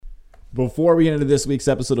Before we get into this week's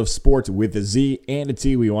episode of Sports with a Z and a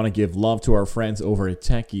T, we want to give love to our friends over at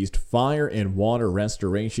Tech East Fire and Water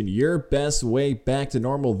Restoration. Your best way back to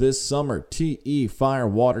normal this summer.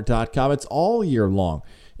 TEFirewater.com. It's all year long.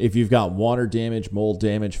 If you've got water damage, mold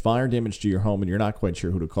damage, fire damage to your home, and you're not quite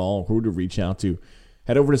sure who to call, who to reach out to,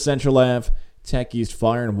 head over to Central Ave, Tech East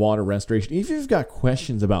Fire and Water Restoration. If you've got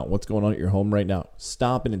questions about what's going on at your home right now,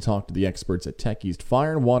 stop in and talk to the experts at Tech East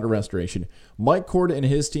Fire and Water Restoration. Mike Korda and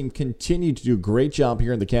his team continue to do a great job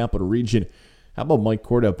here in the Capital Region. How about Mike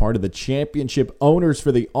Korda, part of the championship owners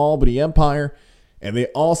for the Albany Empire? And they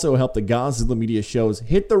also help the Godzilla Media shows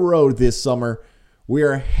hit the road this summer. We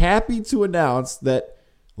are happy to announce that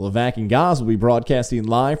Levac and Goz will be broadcasting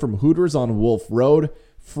live from Hooters on Wolf Road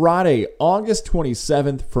Friday, August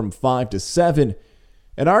 27th from 5 to 7.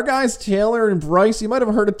 And our guys, Taylor and Bryce, you might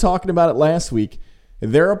have heard of talking about it last week.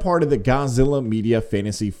 They're a part of the Godzilla Media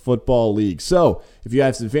Fantasy Football League. So if you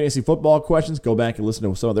have some fantasy football questions, go back and listen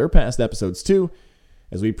to some of their past episodes too.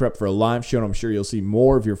 As we prep for a live show, and I'm sure you'll see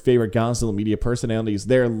more of your favorite Godzilla Media personalities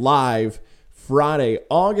there live Friday,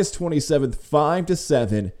 August 27th, 5 to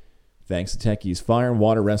 7. Thanks to Tech East Fire and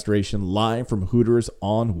Water Restoration live from Hooters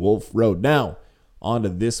on Wolf Road. Now, on to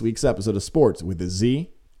this week's episode of Sports with a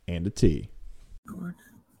Z and a T.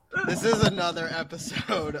 This is another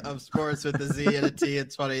episode of Sports with a Z and a T.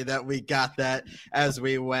 It's funny that we got that as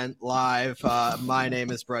we went live. My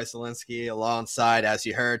name is Bryce Alinsky, alongside, as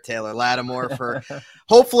you heard, Taylor Lattimore for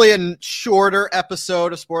hopefully a shorter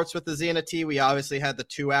episode of Sports with a Z and a T. We obviously had the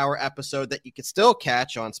 2-hour episode that you can still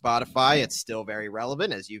catch on Spotify. It's still very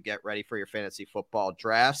relevant as you get ready for your fantasy football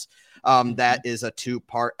drafts. That is a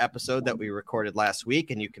 2-part episode that we recorded last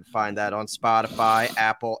week, and you can find that on Spotify,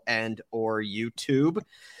 Apple, and or YouTube.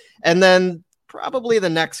 And then probably the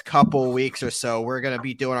next couple weeks or so, we're going to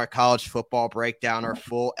be doing our college football breakdown, our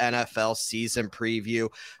full NFL season preview.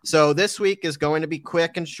 So this week is going to be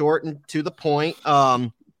quick and short and to the point.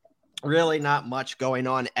 Really not much going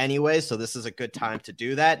on anyway, so this is a good time to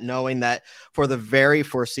do that, knowing that for the very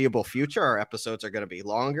foreseeable future, our episodes are going to be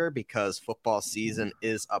longer because football season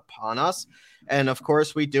is upon us. And of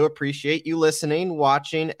course, we do appreciate you listening,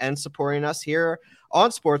 watching, and supporting us here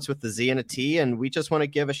on Sports with the Z and a T. And we just want to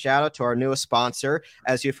give a shout out to our newest sponsor,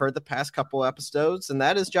 as you've heard the past couple episodes, and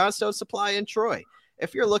that is Johnstone Supply in Troy.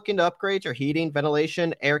 If you're looking to upgrade your heating,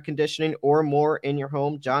 ventilation, air conditioning, or more in your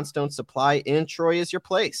home, Johnstone Supply in Troy is your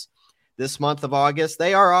place. This month of August,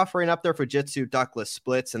 they are offering up their Fujitsu ductless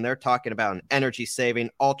splits, and they're talking about an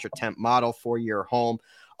energy-saving ultra-temp model for your home.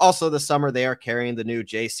 Also this summer, they are carrying the new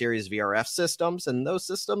J-Series VRF systems, and those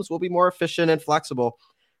systems will be more efficient and flexible,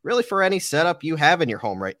 really for any setup you have in your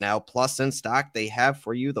home right now. Plus, in stock, they have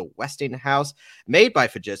for you the Westinghouse made by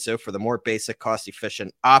Fujitsu for the more basic,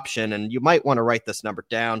 cost-efficient option. And you might want to write this number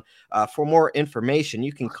down. For more information,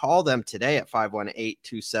 you can call them today at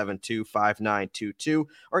 518-272-5922,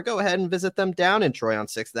 or go ahead and visit them down in Troy on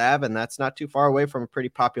 6th Ave. And that's not too far away from a pretty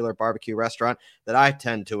popular barbecue restaurant that I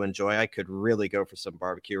tend to enjoy. I could really go for some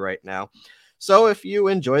barbecue right now. So if you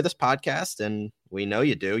enjoy this podcast, and we know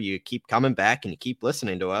you do, you keep coming back and you keep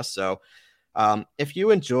listening to us. So if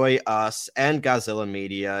you enjoy us and Godzilla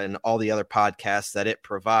Media and all the other podcasts that it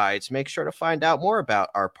provides, make sure to find out more about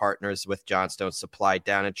our partners with Johnstone Supply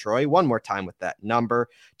down in Troy. One more time with that number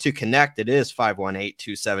to connect. It is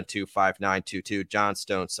 518-272-5922,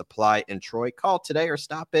 Johnstone Supply in Troy. Call today or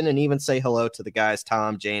stop in and even say hello to the guys,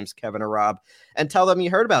 Tom, James, Kevin, or Rob, and tell them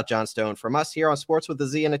you heard about Johnstone from us here on Sports with a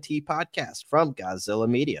Z and a T podcast from Godzilla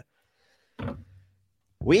Media.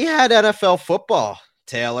 We had NFL football,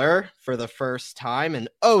 Taylor, for the first time in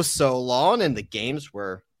oh so long, and the games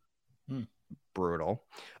were brutal.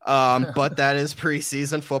 But that is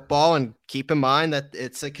preseason football, and keep in mind that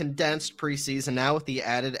it's a condensed preseason now with the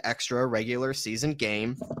added extra regular season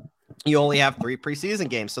game. You only have 3 preseason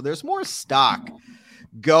games, so there's more stock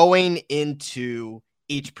going into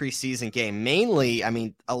each preseason game. Mainly, I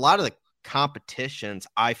mean, a lot of the competitions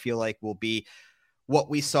I feel like will be what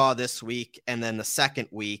we saw this week and then the second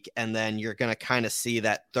week, and then you're going to kind of see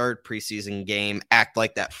that third preseason game act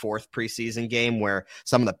like that fourth preseason game where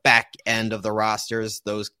some of the back end of the rosters,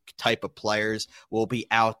 those type of players, will be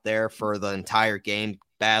out there for the entire game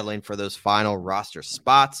battling for those final roster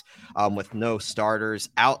spots with no starters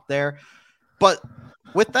out there. But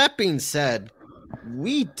with that being said,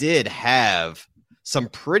 we did have some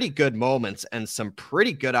pretty good moments and some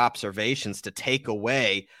pretty good observations to take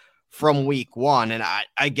away from week one. And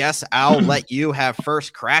I guess I'll let you have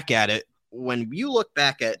first crack at it. When you look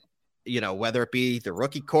back at, you know, whether it be the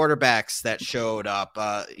rookie quarterbacks that showed up,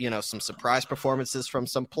 you know, some surprise performances from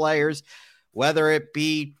some players, whether it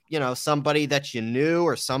be, somebody that you knew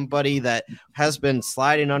or somebody that has been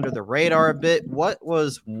sliding under the radar a bit. What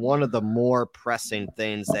was one of the more pressing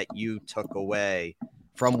things that you took away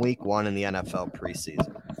from week 1 in the NFL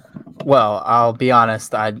preseason? Well, I'll be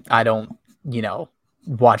honest. I don't,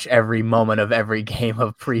 watch every moment of every game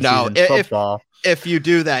of preseason football. If you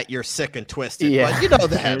do that, you're sick and twisted. Yeah. But you know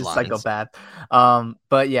the headlines. Psychopath.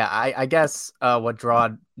 But yeah, I guess what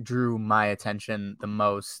drew my attention the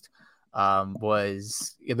most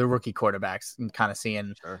was the rookie quarterbacks, and kind of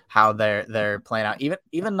seeing how they're playing out.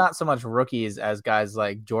 Even not so much rookies as guys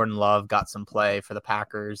like Jordan Love got some play for the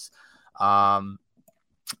Packers.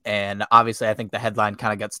 And obviously, I think the headline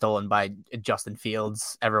kind of got stolen by Justin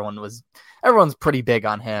Fields. Everyone's pretty big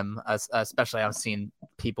on him, especially I've seen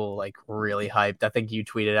people like really hyped. I think you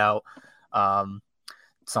tweeted out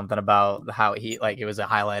something about how it was a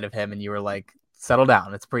highlight of him, and you were like, settle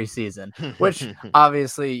down, it's preseason, which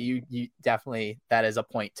obviously you definitely, that is a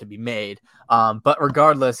point to be made. But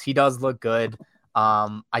regardless, he does look good.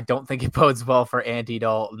 I don't think it bodes well for Andy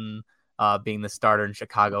Dalton being the starter in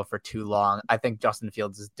Chicago for too long. I think Justin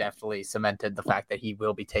Fields has definitely cemented the fact that he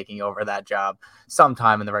will be taking over that job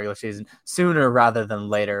sometime in the regular season, sooner rather than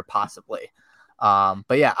later, possibly.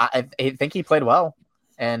 But yeah, I think he played well,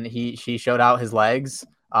 and he showed out his legs,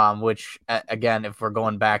 which again, if we're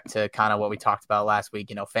going back to kind of what we talked about last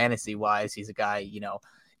week, fantasy wise, he's a guy, you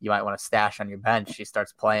might want to stash on your bench. He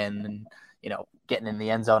starts playing and, getting in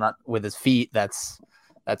the end zone with his feet. That's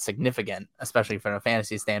significant, especially from a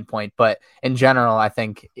fantasy standpoint. But in general, I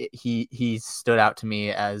think he stood out to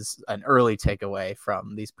me as an early takeaway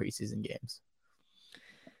from these preseason games.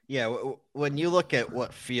 Yeah, when you look at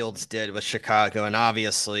what Fields did with Chicago, and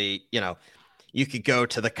obviously, you could go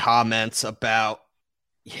to the comments about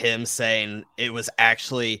him saying it was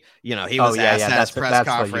actually, he was asked at his press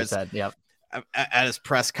conference. Yep. At his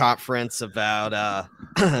press conference about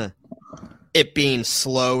it being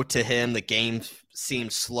slow to him, the game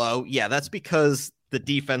seemed slow. Yeah, that's because the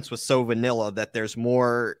defense was so vanilla that there's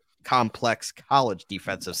more complex college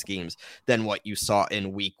defensive schemes than what you saw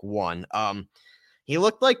in week 1. He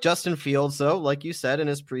looked like Justin Fields, though, like you said, in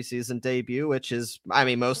his preseason debut, which is,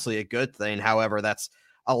 mostly a good thing. However, that's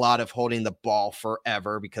a lot of holding the ball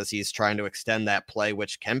forever because he's trying to extend that play,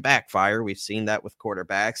 which can backfire. We've seen that with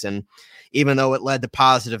quarterbacks. And even though it led to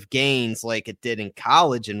positive gains like it did in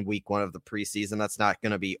college in week 1 of the preseason, that's not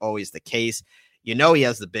going to be always the case. He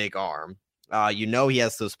has the big arm. He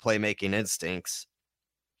has those playmaking instincts.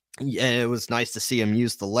 And it was nice to see him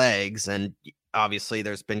use the legs. And obviously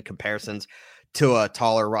there's been comparisons to a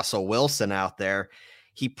taller Russell Wilson out there.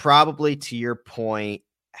 He probably, to your point,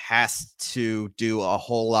 has to do a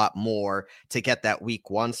whole lot more to get that week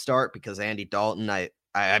 1 start, because Andy Dalton,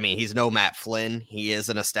 I mean, he's no Matt Flynn. He is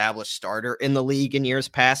an established starter in the league in years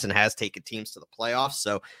past and has taken teams to the playoffs.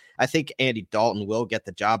 So I think Andy Dalton will get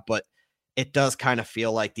the job, but it does kind of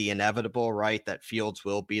feel like the inevitable, right? That Fields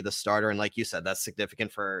will be the starter. And like you said, that's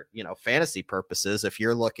significant for, fantasy purposes. If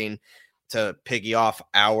you're looking to piggy off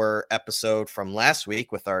our episode from last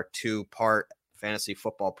week with our 2-part fantasy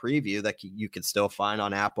football preview that you can still find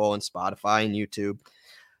on Apple and Spotify and YouTube.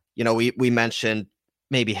 We mentioned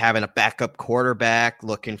maybe having a backup quarterback,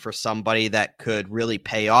 looking for somebody that could really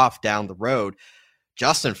pay off down the road.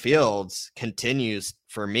 Justin Fields continues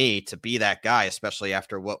for me to be that guy, especially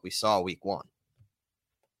after what we saw week 1.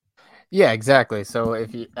 Yeah, exactly. So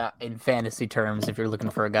if you, in fantasy terms, if you're looking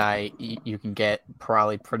for a guy you can get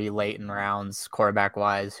probably pretty late in rounds, quarterback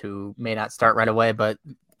wise, who may not start right away, but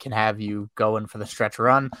can have you going for the stretch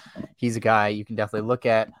run, he's a guy you can definitely look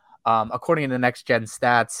at. According to Next Gen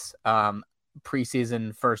Stats,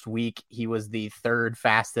 preseason first week, he was the 3rd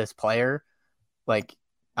fastest player,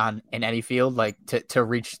 in any field, to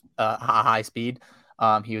reach a high speed.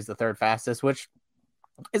 He was the 3rd fastest, which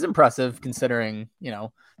is impressive considering,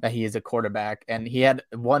 that he is a quarterback. And he had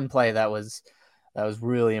one play that was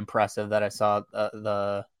really impressive that I saw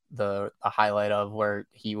a highlight of, where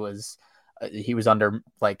he was under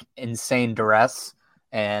insane duress,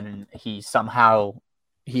 and he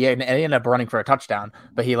ended up running for a touchdown,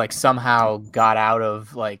 but he somehow got out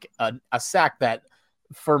of a sack that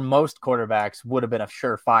for most quarterbacks would have been a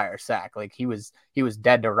surefire sack. He was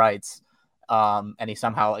dead to rights. And he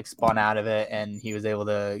somehow spun out of it, and he was able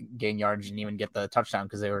to gain yards and even get the touchdown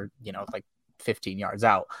because they were, 15 yards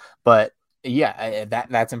out. But yeah,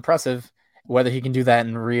 that's impressive. Whether he can do that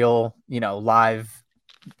in real, live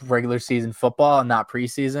regular season football and not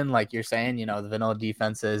preseason, like you're saying, the vanilla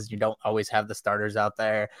defenses, you don't always have the starters out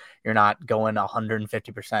there. You're not going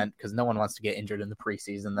 150% because no one wants to get injured in the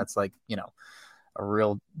preseason. That's a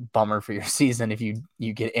real bummer for your season if you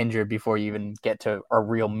get injured before you even get to a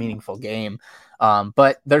real meaningful game.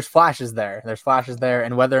 But there's flashes there.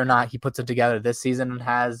 And whether or not he puts it together this season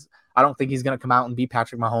I don't think he's going to come out and be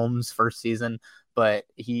Patrick Mahomes' first season, but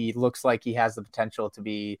he looks like he has the potential to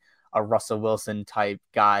be a Russell Wilson type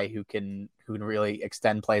guy who can really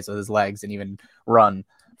extend plays with his legs and even run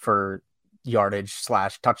for yardage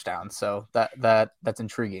 / touchdown. So that's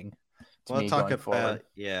intriguing. I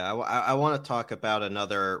want to talk about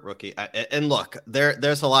another rookie. And look,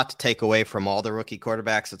 there's a lot to take away from all the rookie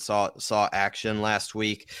quarterbacks that saw action last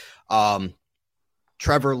week.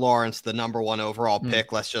 Trevor Lawrence, the number 1 overall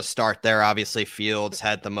pick. Let's just start there. Obviously, Fields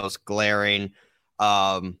had the most glaring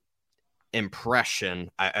impression,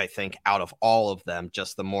 I think, out of all of them,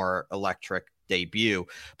 just the more electric debut.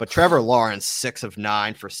 But Trevor Lawrence, 6 of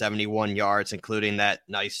 9 for 71 yards, including that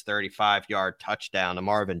nice 35-yard touchdown to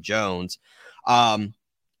Marvin Jones,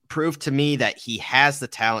 proved to me that he has the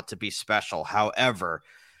talent to be special. However,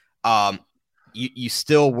 you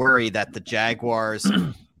still worry that the Jaguars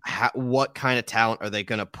what kind of talent are they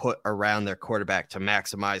going to put around their quarterback to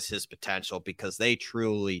maximize his potential? Because they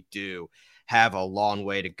truly do have a long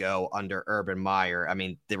way to go under Urban Meyer. I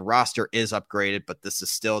mean, the roster is upgraded, but this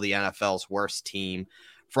is still the NFL's worst team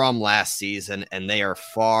from last season, and they are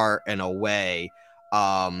far and away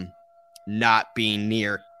not being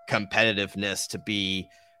near competitiveness to be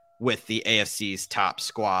with the AFC's top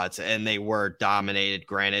squads, and they were dominated.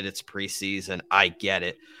 Granted, it's preseason, I get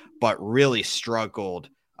it, but really struggled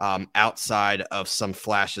outside of some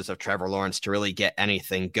flashes of Trevor Lawrence to really get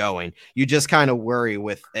anything going. You just kind of worry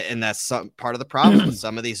with, and that's some part of the problem with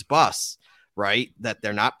some of these busts, right? That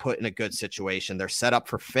they're not put in a good situation. They're set up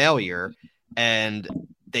for failure, and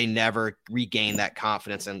they never regain that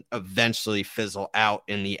confidence and eventually fizzle out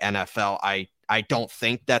in the NFL. I don't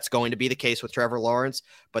think that's going to be the case with Trevor Lawrence,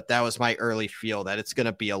 but that was my early feel that it's going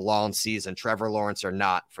to be a long season, Trevor Lawrence or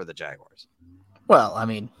not, for the Jaguars. Well, I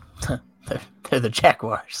mean, they're the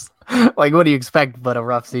Jaguars. Like, what do you expect but a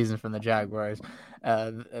rough season from the Jaguars?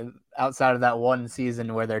 Outside of that one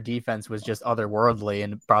season where their defense was just otherworldly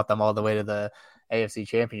and brought them all the way to the AFC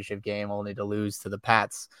Championship game, only to lose to the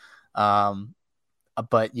Pats.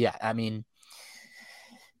 But yeah, I mean,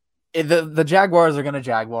 the Jaguars are going to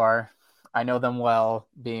Jaguar. I know them well,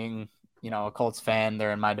 being, a Colts fan.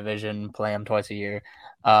 They're in my division, play them twice a year.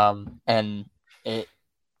 And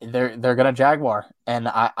they're going to Jaguar. And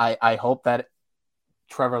I hope that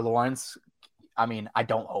Trevor Lawrence, I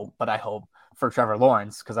don't hope, but I hope for Trevor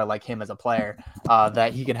Lawrence, because I like him as a player,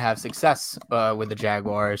 that he can have success with the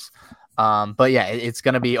Jaguars. But yeah, it's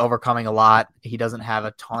going to be overcoming a lot. He doesn't have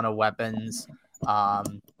a ton of weapons.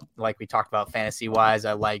 Like we talked about fantasy wise,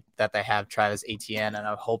 I like that they have Travis Etienne, and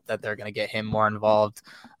I hope that they're going to get him more involved,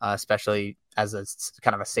 especially as a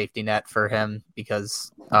kind of a safety net for him,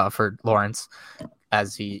 because for Lawrence,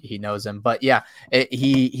 as he knows him. But yeah,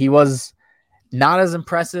 he was not as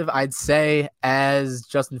impressive, I'd say, as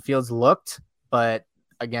Justin Fields looked. But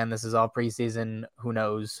again, this is all preseason. Who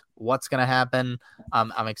knows what's going to happen?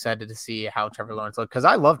 I'm excited to see how Trevor Lawrence looked, because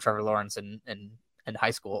I love Trevor Lawrence in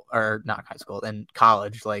high school, or not high school, in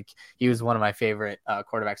college. Like, he was one of my favorite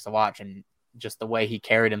quarterbacks to watch, and just the way he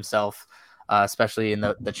carried himself, especially in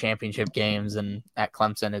the championship games and at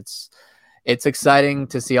Clemson. It's exciting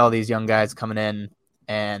to see all these young guys coming in,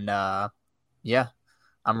 and yeah,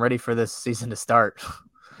 I'm ready for this season to start.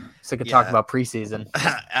 Sick of talking about preseason.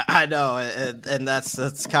 I know, and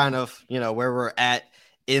that's kind of where we're at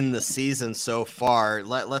in the season so far.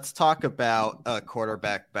 Let's talk about a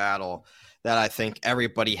quarterback battle that I think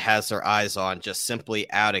everybody has their eyes on, just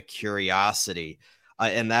simply out of curiosity,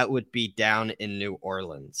 and that would be down in New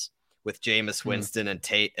Orleans with Jameis Winston and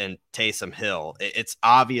Taysom Hill. It's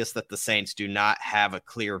obvious that the Saints do not have a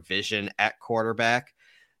clear vision at quarterback.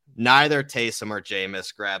 Neither Taysom or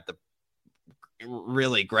Jameis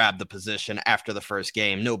really grabbed the position after the first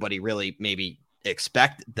game. Nobody really maybe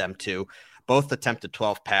expected them to. Both attempted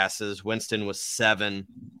 12 passes. Winston was 7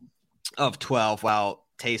 of 12, while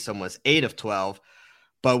Taysom was 8 of 12.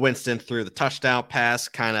 But Winston threw the touchdown pass,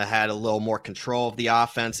 kind of had a little more control of the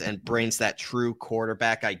offense, and brings that true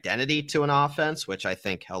quarterback identity to an offense, which I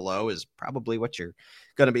think is probably what you're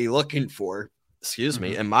going to be looking for. Excuse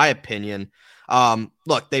me, in my opinion.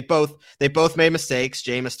 Look, they both made mistakes.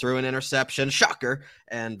 Jameis threw an interception, shocker,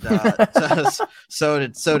 and so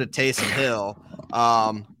did Taysom Hill.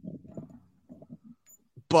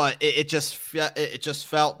 But it just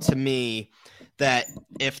felt to me that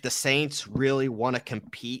if the Saints really want to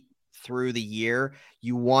compete through the year,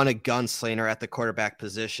 you want a gunslinger at the quarterback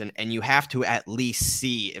position, and you have to at least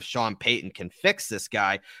see if Sean Payton can fix this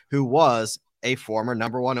guy who was a former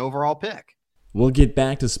number 1 overall pick. We'll get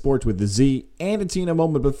back to sports with the Z and a T in a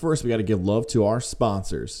moment, but first we got to give love to our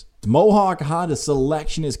sponsors. Mohawk Honda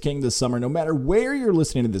selection is king this summer. No matter where you're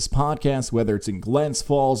listening to this podcast, whether it's in Glens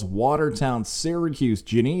Falls, Watertown, Syracuse,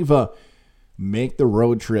 Geneva, make the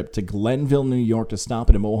road trip to Glenville, New York to stop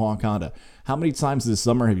at a Mohawk Honda. How many times this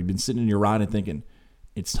summer have you been sitting in your ride and thinking,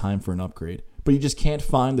 it's time for an upgrade, but you just can't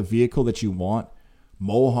find the vehicle that you want?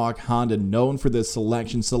 Mohawk Honda, known for this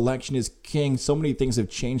selection. Selection is king. So many things have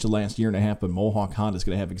changed the last year and a half, but Mohawk Honda is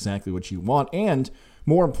going to have exactly what you want. And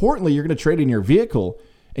more importantly, you're going to trade in your vehicle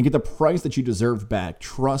and get the price that you deserve back.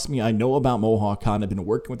 Trust me, I know about Mohawk Honda. I've been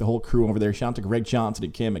working with the whole crew over there. Shout out to Greg Johnson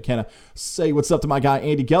and Cam McKenna. Say what's up to my guy,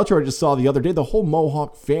 Andy Gelcher. I just saw the other day. The whole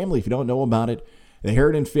Mohawk family, if you don't know about it, the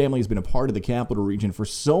Harridan family has been a part of the Capital Region for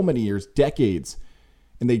so many years, decades,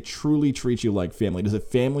 and they truly treat you like family. Does a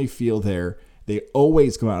family feel there? They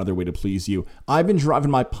always go out of their way to please you. I've been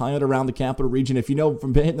driving my Pilot around the Capital Region. If you know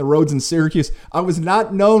from hitting the roads in Syracuse, I was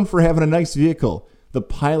not known for having a nice vehicle. The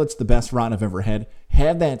Pilot's the best ride I've ever had.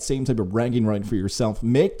 Have that same type of bragging right for yourself.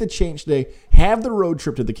 Make the change today. Have the road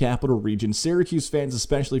trip to the Capital Region. Syracuse fans,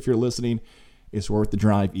 especially if you're listening, it's worth the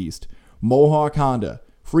drive east. Mohawk Honda,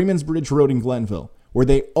 Freeman's Bridge Road in Glenville, where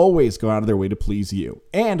they always go out of their way to please you.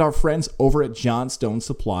 And our friends over at Johnstone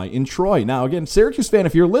Supply in Troy. Now, again, Syracuse fan,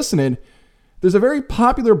 if you're listening, there's a very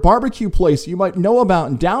popular barbecue place you might know about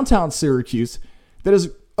in downtown Syracuse that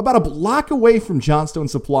is about a block away from Johnstone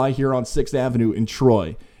Supply here on 6th Avenue in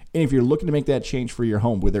Troy. And if you're looking to make that change for your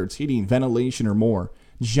home, whether it's heating, ventilation, or more,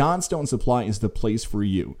 Johnstone Supply is the place for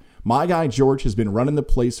you. My guy George has been running the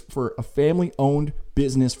place for a family-owned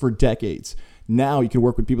business for decades. Now you can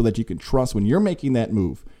work with people that you can trust when you're making that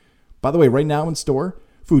move. By the way, right now in store,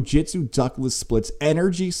 Fujitsu ductless splits,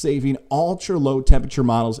 energy-saving, ultra-low temperature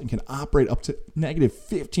models, and can operate up to negative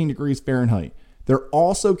 15 degrees Fahrenheit. They're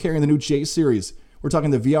also carrying the new J-Series. We're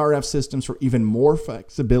talking the VRF systems for even more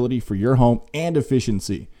flexibility for your home and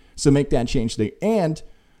efficiency. So make that change today. And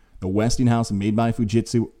the Westinghouse made by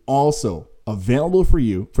Fujitsu also available for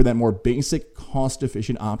you for that more basic,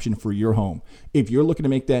 cost-efficient option for your home. If you're looking to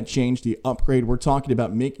make that change, the upgrade, we're talking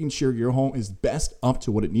about making sure your home is best up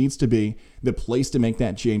to what it needs to be. The place to make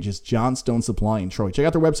that change is Johnstone Supply in Troy. Check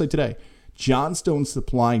out their website today,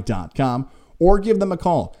 johnstonesupply.com, or give them a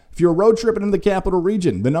call. If you're road tripping into the Capital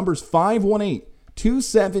Region, the number's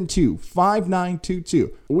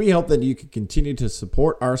 518-272-5922. We hope that you can continue to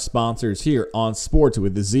support our sponsors here on Sports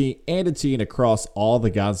with the Z and a T and across all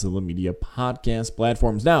the Godzilla Media podcast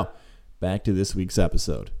platforms. Now, back to this week's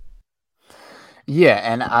episode. Yeah,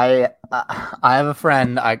 and I have a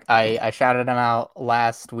friend. I shouted him out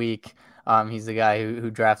last week. He's the guy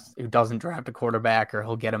who doesn't draft a quarterback, or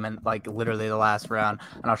he'll get him in like literally the last round.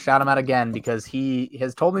 And I'll shout him out again because he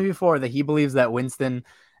has told me before that he believes that Winston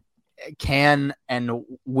can and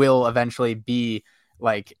will eventually be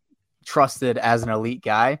like trusted as an elite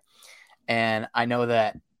guy. And I know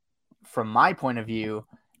that from my point of view,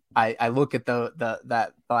 I look at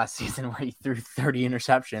that last season where he threw 30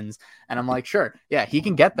 interceptions and I'm like, sure, yeah, he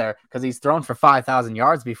can get there because he's thrown for 5,000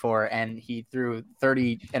 yards before and he threw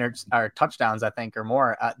 30 touchdowns, I think, or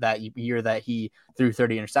more that year that he threw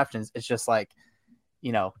 30 interceptions. It's just like,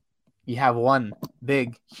 you know, you have one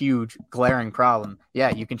big, huge, glaring problem. Yeah,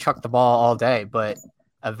 you can chuck the ball all day, but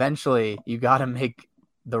eventually you got to make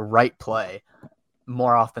the right play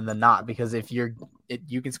more often than not, because if you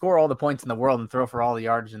can score all the points in the world and throw for all the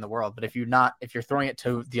yardage in the world, but if you're throwing it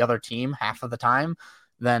to the other team half of the time,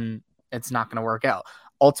 then it's not going to work out.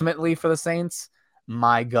 Ultimately for the Saints,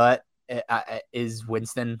 my gut is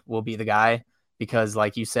Winston will be the guy, because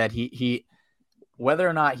like you said, he whether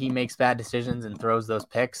or not he makes bad decisions and throws those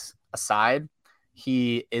picks aside,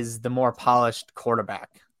 he is the more polished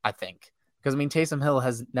quarterback, I think. Because I mean, Taysom Hill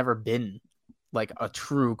has never been like a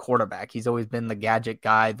true quarterback. He's always been the gadget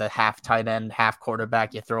guy, the half tight end, half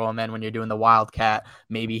quarterback. You throw him in when you're doing the wildcat.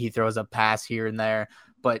 Maybe he throws a pass here and there.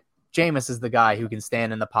 But Jameis is the guy who can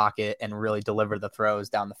stand in the pocket and really deliver the throws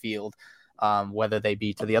down the field, whether they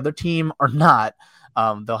be to the other team or not.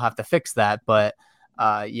 They'll have to fix that. But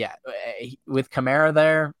yeah, with Kamara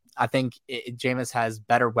there, I think Jameis has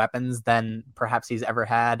better weapons than perhaps he's ever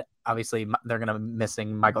had. Obviously, they're going to be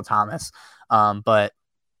missing Michael Thomas. But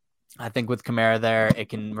I think with Kamara there, it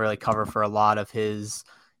can really cover for a lot of his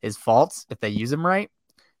faults if they use him right.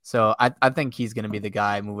 So I think he's going to be the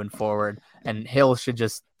guy moving forward, and Hill should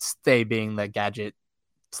just stay being the gadget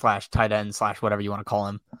 / tight end / whatever you want to call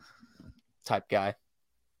him type guy.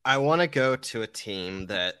 I want to go to a team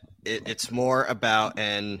that it's more about,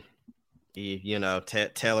 and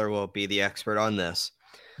Taylor will be the expert on this.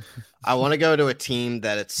 I want to go to a team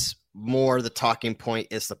that it's more the talking point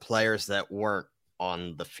is the players that weren't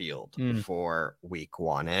on the field for week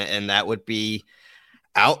 1. And that would be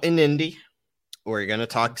out in Indy. We're going to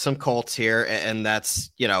talk some Colts here. And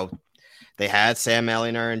that's, they had Sam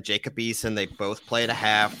Ehlinger and Jacob Eason. They both played a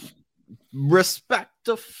half.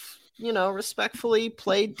 Respectfully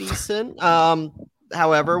played decent.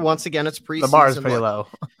 However, once again, it's preseason. The bar is pretty low.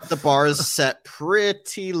 The bar is set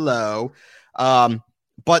pretty low.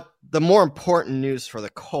 But the more important news for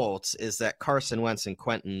the Colts is that Carson Wentz and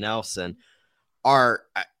Quentin Nelson are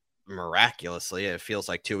miraculously, it feels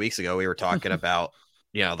like 2 weeks ago, we were talking about,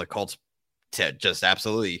 the Colts just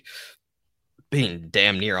absolutely being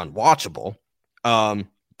damn near unwatchable.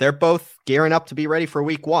 They're both gearing up to be ready for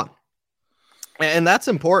week 1. And that's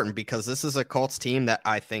important because this is a Colts team that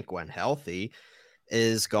I think when healthy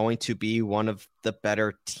is going to be one of the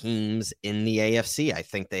better teams in the AFC. I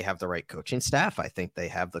think they have the right coaching staff. I think they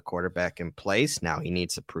have the quarterback in place. Now he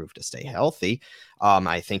needs to prove to stay healthy.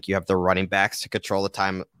 I think you have the running backs to control the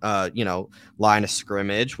time, line of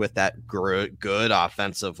scrimmage with that good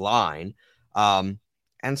offensive line, and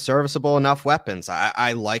serviceable enough weapons.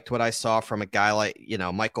 I liked what I saw from a guy like,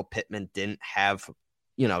 Michael Pittman didn't have,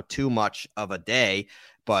 too much of a day,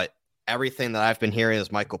 but everything that I've been hearing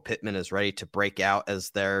is Michael Pittman is ready to break out as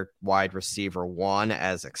their wide receiver 1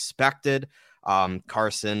 as expected.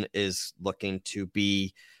 Carson is looking to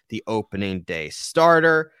be the opening day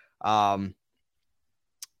starter.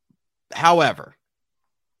 However,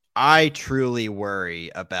 I truly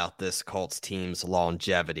worry about this Colts team's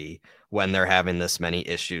longevity when they're having this many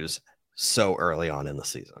issues so early on in the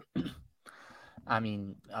season. I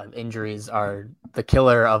mean, injuries are the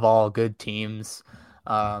killer of all good teams.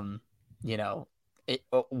 When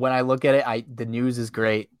I look at it, the news is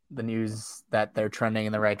great. The news that they're trending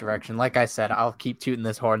in the right direction. Like I said, I'll keep tooting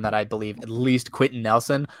this horn that I believe at least Quentin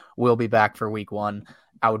Nelson will be back for week 1.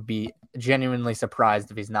 I would be genuinely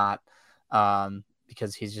surprised if he's not,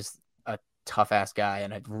 because he's just a tough ass guy.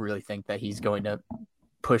 And I really think that he's going to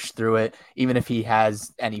push through it. Even if he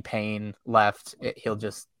has any pain left, he'll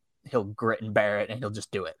grit and bear it and he'll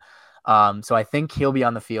just do it. So I think he'll be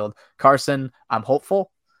on the field. Carson, I'm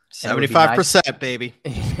hopeful. 75%, nice. Baby.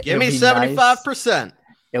 Give me 75%. Nice.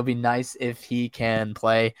 It'll be nice if he can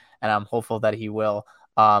play, and I'm hopeful that he will.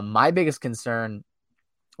 My biggest concern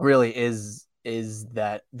really is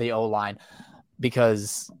that the O-line,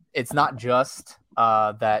 because it's not just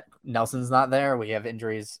that Nelson's not there. We have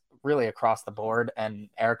injuries really across the board, and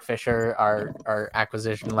Eric Fisher, our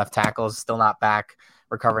acquisition left tackle, is still not back,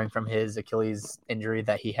 recovering from his Achilles injury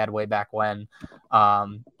that he had way back when.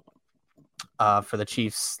 For the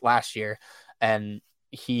Chiefs last year, and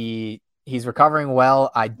he's recovering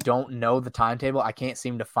well. I don't know the timetable. I can't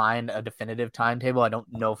seem to find a definitive timetable. I don't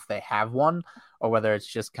know if they have one or whether it's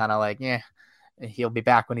just kind of like, he'll be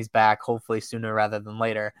back when he's back, hopefully sooner rather than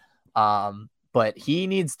later. But he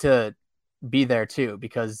needs to be there too,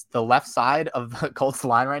 because the left side of the Colts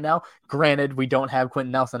line right now, granted, we don't have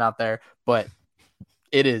Quentin Nelson out there, but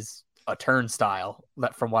it is a turnstile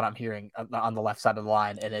from what I'm hearing on the left side of the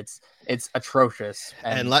line, and it's atrocious.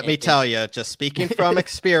 And let me tell you, just speaking from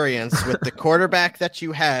experience, with the quarterback that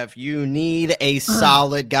you have, you need a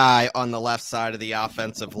solid guy on the left side of the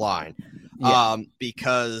offensive line.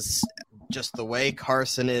 Because just the way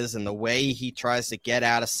Carson is and the way he tries to get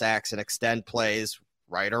out of sacks and extend plays,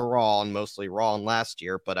 right or wrong, mostly wrong last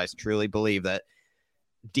year, but I truly believe that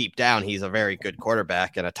deep down, he's a very good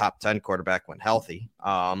quarterback and a top 10 quarterback when healthy.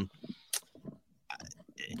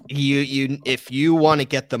 If you want to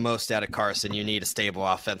get the most out of Carson, you need a stable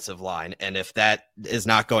offensive line. And if that is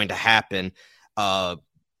not going to happen,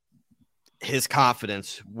 his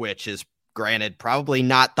confidence, which is granted probably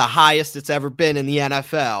not the highest it's ever been in the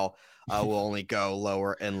NFL, will only go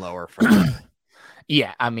lower and lower from there.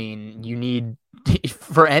 Yeah, I mean, you need,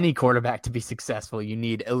 for any quarterback to be successful, you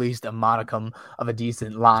need at least a modicum of a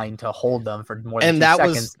decent line to hold them for more than 2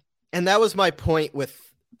 seconds. And that was my point with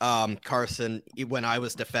Carson when I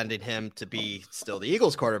was defending him to be still the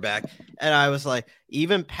Eagles quarterback. And I was like,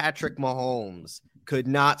 even Patrick Mahomes could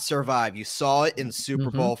not survive. You saw it in Super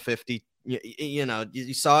Bowl 50.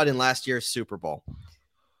 You saw it in last year's Super Bowl.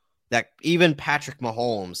 That even Patrick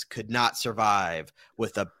Mahomes could not survive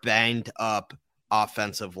with a banged up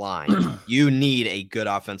offensive line. You need a good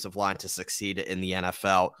offensive line to succeed in the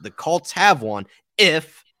NFL. The Colts have one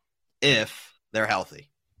if they're healthy.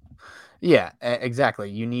 Yeah,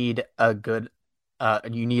 exactly. You need a good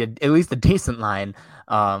you need at least a decent line.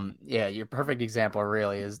 Your perfect example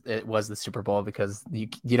really was the Super Bowl, because you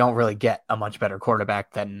don't really get a much better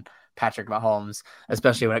quarterback than Patrick Mahomes,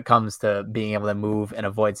 especially when it comes to being able to move and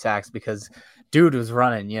avoid sacks, because dude was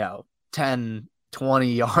running, 10,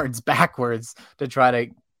 20 yards backwards to try to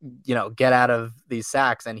get out of these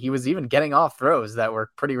sacks. And he was even getting off throws that were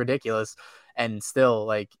pretty ridiculous. And still,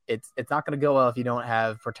 like, it's not going to go well if you don't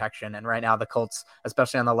have protection. And right now the Colts,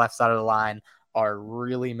 especially on the left side of the line, are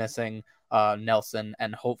really missing Nelson,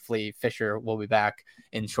 and hopefully Fisher will be back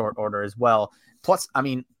in short order as well. Plus, I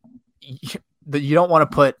mean, you don't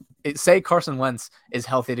want to say Carson Wentz is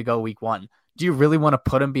healthy to go week 1. Do you really want to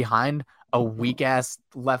put him behind a weak ass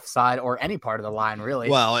left side or any part of the line, really?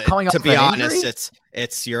 Well, to be honest,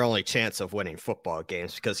 it's your only chance of winning football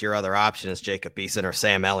games, because your other option is Jacob Eason or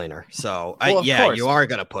Sam Ehlinger. So you are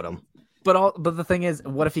going to put him. But the thing is,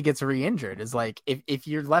 what if he gets re-injured? Is like, if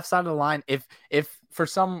your left side of the line, if for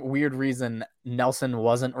some weird reason Nelson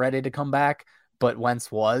wasn't ready to come back, but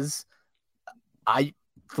Wentz was, I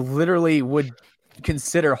literally would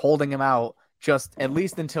consider holding him out just at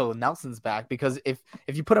least until Nelson's back, because if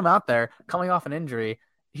you put him out there coming off an injury,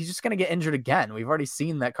 he's just going to get injured again. We've already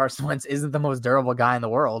seen that Carson Wentz isn't the most durable guy in the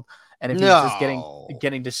world. And if he's just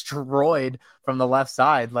getting destroyed from the left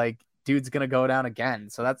side, like, dude's going to go down again.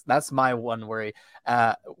 So that's my one worry.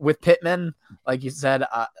 With Pittman, like you said,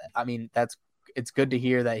 I mean, it's good to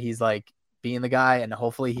hear that he's like being the guy, and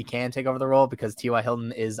hopefully he can take over the role, because T.Y.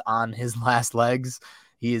 Hilton is on his last legs.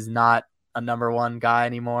 He is not a number 1 guy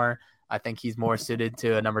anymore. I think he's more suited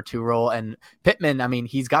to a number 2 role. And Pittman, I mean,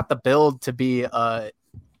 he's got the build to be like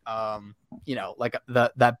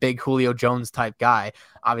that big Julio Jones type guy.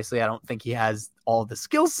 Obviously, I don't think he has all the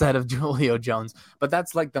skill set of Julio Jones, but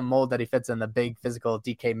that's like the mold that he fits in, the big physical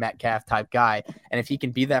DK Metcalf type guy. And if he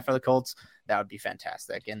can be that for the Colts, that would be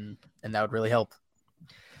fantastic. And that would really help.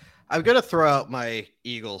 I'm going to throw out my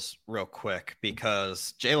Eagles real quick,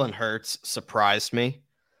 because Jalen Hurts surprised me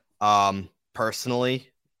personally.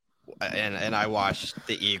 And I watched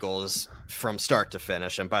the Eagles from start to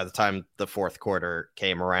finish. And by the time the fourth quarter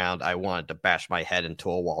came around, I wanted to bash my head into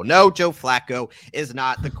a wall. No, Joe Flacco is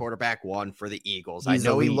not the quarterback 1 for the Eagles. I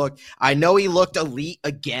know he looked elite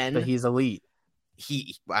again. But he's elite.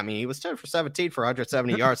 He was 10 for 17 for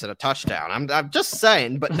 170 yards and a touchdown. I'm just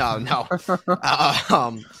saying, but no.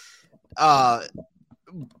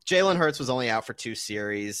 Jalen Hurts was only out for 2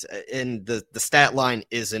 series, and the stat line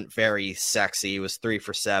isn't very sexy. He was 3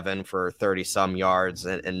 for 7 for 30 some yards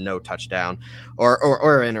and no touchdown or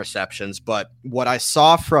interceptions. But what I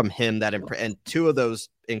saw from him and 2 of those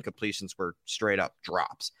incompletions were straight up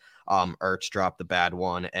drops. Ertz dropped the bad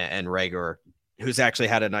one, and Reagor, who's actually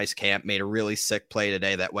had a nice camp, made a really sick play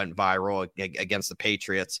today that went viral against the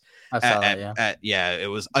Patriots. I saw that, yeah. It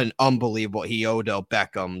was an unbelievable. He Odell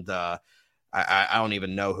Beckham, I don't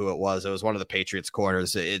even know who it was. It was one of the Patriots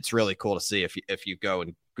corners. It's really cool to see if you go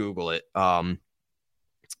and Google it.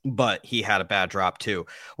 But he had a bad drop too.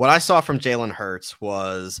 What I saw from Jalen Hurts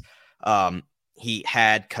was he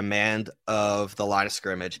had command of the line of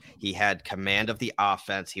scrimmage. He had command of the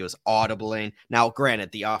offense. He was audibling. Now,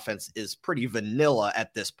 granted, the offense is pretty vanilla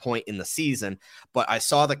at this point in the season, but I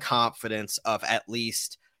saw the confidence of at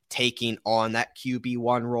least taking on that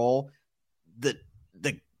QB1 role. The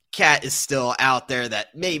cat is still out there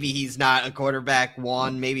that maybe he's not a quarterback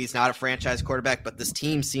 1, maybe he's not a franchise quarterback, but this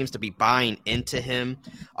team seems to be buying into him.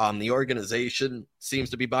 The organization seems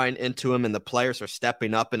to be buying into him, and the players are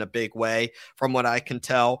stepping up in a big way from what I can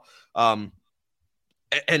tell, and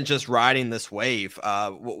just riding this wave.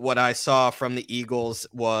 What I saw from the Eagles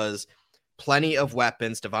was plenty of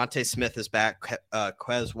weapons. Devontae Smith is back.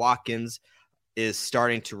 Quez Watkins is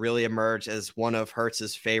starting to really emerge as one of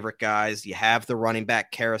Hurts's favorite guys. You have the running back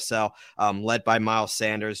carousel led by Miles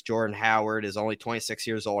Sanders. Jordan Howard is only 26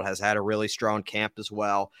 years old, has had a really strong camp as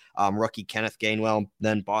well. Rookie Kenneth Gainwell,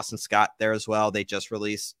 then Boston Scott there as well. They just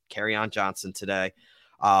released Kerryon Johnson today.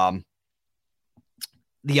 The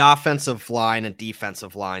offensive line and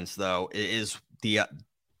defensive lines, though, is the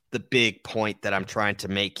big point that I'm trying to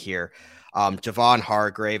make here. Javon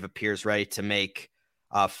Hargrave appears ready to make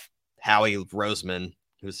Howie Roseman,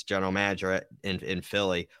 who's general manager in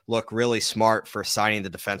Philly, look really smart for signing the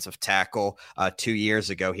defensive tackle 2 years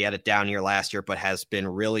ago. He had a down year last year, but has been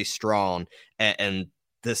really strong. And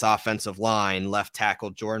this offensive line, left tackle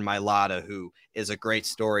Jordan Mailata, who is a great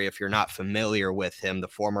story if you're not familiar with him, the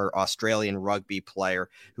former Australian rugby player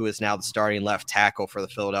who is now the starting left tackle for the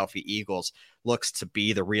Philadelphia Eagles, looks to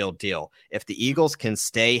be the real deal. If the Eagles can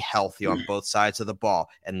stay healthy on both sides of the ball,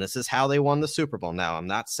 and this is how they won the Super Bowl. Now, I'm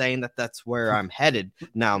not saying that that's where I'm headed.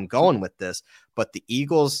 Now I'm going with this, but the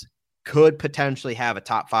Eagles could potentially have a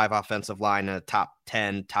top 5 offensive line and a top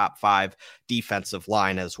 10, top 5 defensive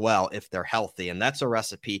line as well if they're healthy. And that's a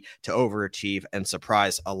recipe to overachieve and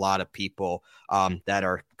surprise a lot of people that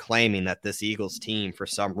are claiming that this Eagles team, for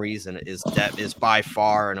some reason, is by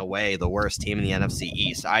far and away the worst team in the NFC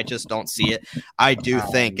East. I just don't see it. I do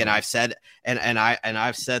think, and I've said, and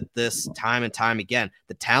I've said this time and time again,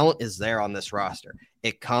 the talent is there on this roster.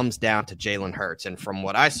 It comes down to Jalen Hurts. And from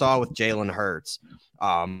what I saw with Jalen Hurts,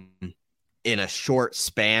 in a short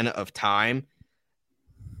span of time,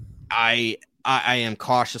 I am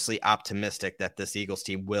cautiously optimistic that this Eagles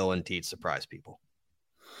team will indeed surprise people.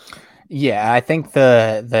 Yeah, I think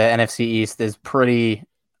the NFC East is pretty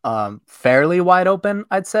fairly wide open,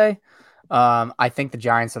 I'd say. I think the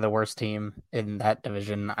Giants are the worst team in that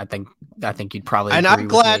division. I think you'd probably. And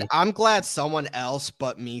agree I'm glad someone else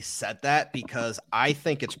but me said that, because I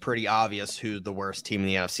think it's pretty obvious who the worst team in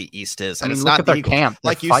the NFC East is. And it's not the Eagles. Camp.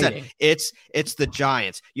 Like you said, it's the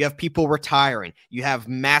Giants. You have people retiring. You have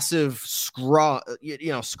massive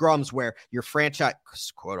scrums where your franchise,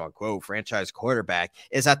 quote unquote, franchise quarterback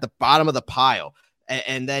is at the bottom of the pile.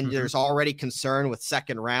 And then there's already concern with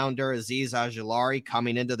second rounder Azeez Ojulari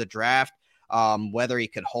coming into the draft, whether he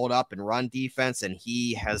could hold up and run defense. And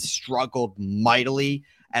he has struggled mightily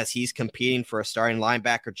as he's competing for a starting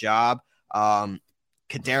linebacker job.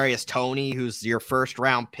 Kadarius Toney, who's your first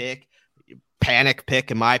round pick, panic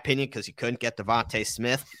pick in my opinion, because you couldn't get Devontae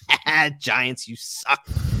Smith. Giants, you suck.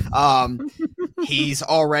 He's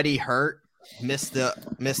already hurt. Missed the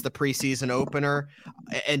preseason opener.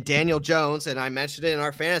 And Daniel Jones, and I mentioned it in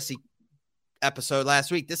our fantasy episode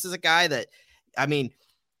last week, this is a guy that, I mean,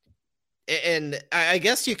 and I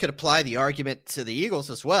guess you could apply the argument to the Eagles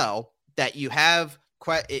as well, that you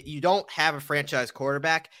don't have a franchise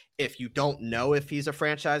quarterback if you don't know if he's a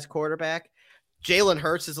franchise quarterback. Jalen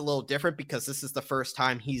Hurts is a little different because this is the first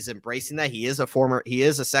time he's embracing that. He is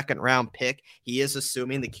a second round pick. He is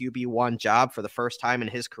assuming the QB1 job for the first time in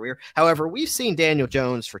his career. However, we've seen Daniel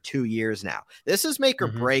Jones for 2 years now. This is make or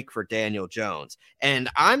break for Daniel Jones. And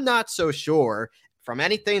I'm not so sure from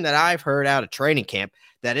anything that I've heard out of training camp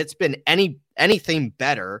that it's been anything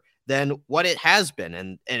better than what it has been.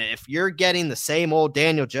 And if you're getting the same old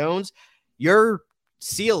Daniel Jones, your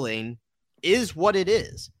ceiling is what it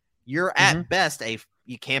is. You're at best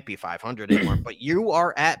you can't be 500 anymore, but you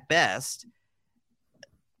are at best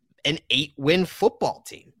an 8-win football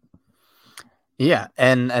team. Yeah,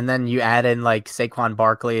 and then you add in like Saquon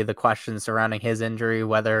Barkley, the questions surrounding his injury,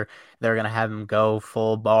 whether they're going to have him go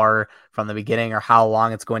full bar from the beginning or how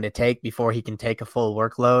long it's going to take before he can take a full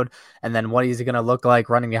workload, and then what he's going to look like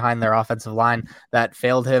running behind their offensive line that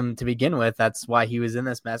failed him to begin with. That's why he was in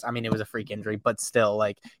this mess. I mean, it was a freak injury, but still,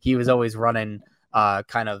 like, he was always running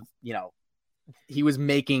kind of, he was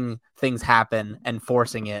making things happen and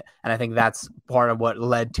forcing it. And I think that's part of what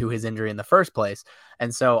led to his injury in the first place.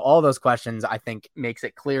 And so all those questions, I think, makes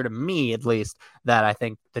it clear to me, at least, that I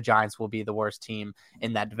think the Giants will be the worst team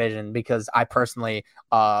in that division, because I personally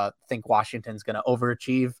think Washington's going to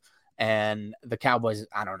overachieve. And the Cowboys,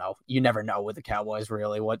 I don't know. You never know with the Cowboys,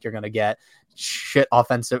 really, what you're going to get. Shit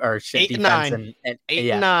offensive or shit defense. And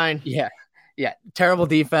 8 and 9. Yeah. Yeah, terrible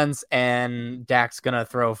defense, and Dak's going to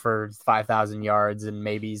throw for 5,000 yards, and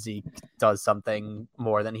maybe Zeke does something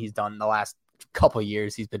more than he's done in the last couple of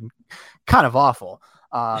years. He's been kind of awful.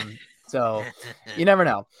 So you never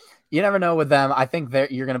know. You never know with them. I think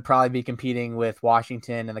that you're going to probably be competing with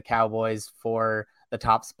Washington and the Cowboys for the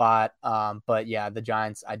top spot. But, yeah, the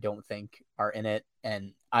Giants, I don't think, are in it.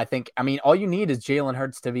 And I think, all you need is Jalen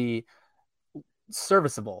Hurts to be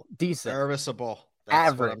serviceable, decent. Serviceable.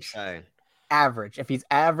 That's average. What I'm saying. Average. If he's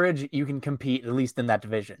average, you can compete at least in that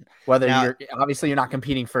division. Whether you're not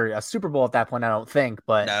competing for a Super Bowl at that point, I don't think.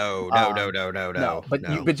 But no.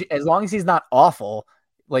 But as long as he's not awful,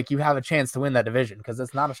 like, you have a chance to win that division, because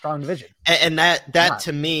it's not a strong division. And that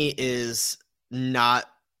to me is not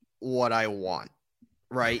what I want.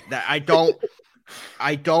 Right? That I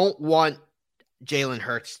don't want Jalen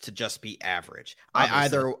Hurts to just be average.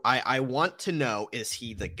 I want to know, is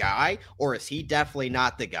he the guy, or is he definitely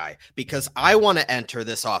not the guy? Because I want to enter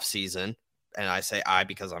this offseason, and I say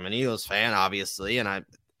because I'm an Eagles fan, obviously, and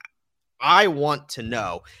I want to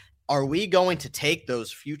know, are we going to take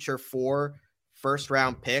those future 4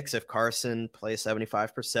 first-round picks? If Carson plays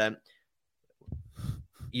 75%,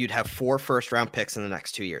 you'd have 4 first-round picks in the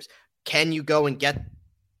next 2 years. Can you go and get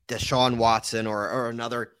Deshaun Watson or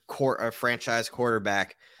another franchise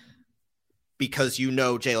quarterback because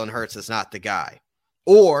Jalen Hurts is not the guy?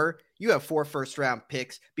 Or you have 4 first-round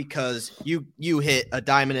picks because you hit a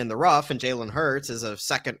diamond in the rough, and Jalen Hurts is a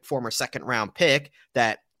former second-round pick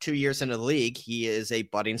that 2 years into the league, he is a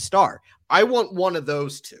budding star. I want one of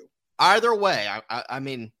those two. Either way, I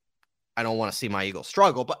mean, I don't want to see my Eagles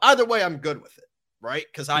struggle, but either way, I'm good with it, right?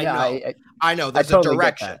 Because I know there's a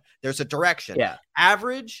direction. There's a direction. Yeah.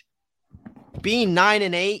 Average, being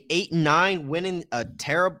 9-8, 8-9, winning a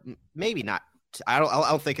terrible, maybe not. I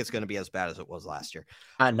don't think it's going to be as bad as it was last year.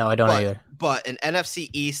 No, I don't either. But an NFC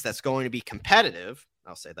East that's going to be competitive,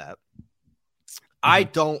 I'll say that. I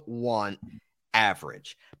don't want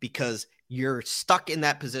average because you're stuck in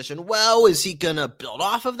that position. Well, is he going to build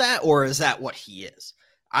off of that, or is that what he is?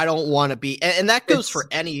 I don't want to be, and that goes for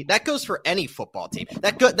any football team.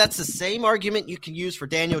 That's the same argument you can use for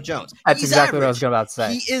Daniel Jones. That's exactly what I was about to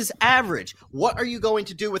say. He is average. What are you going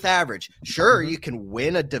to do with average? Sure, you can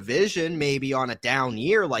win a division maybe on a down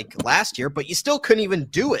year like last year, but you still couldn't even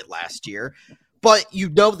do it last year. But you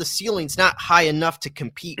know the ceiling's not high enough to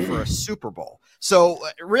compete for a Super Bowl. So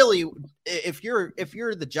really, if you're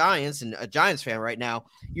the Giants and a Giants fan right now,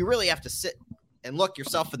 you really have to sit and look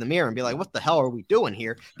yourself in the mirror and be like, what the hell are we doing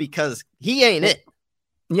here? Because he ain't it.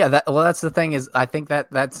 Yeah, that's the thing is I think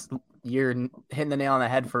that's you're hitting the nail on the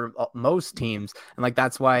head for most teams. And like,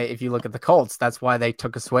 that's why if you look at the Colts, that's why they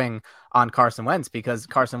took a swing on Carson Wentz, because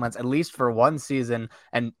Carson Wentz, at least for one season,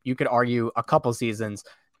 and you could argue a couple seasons,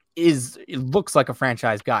 it looks like a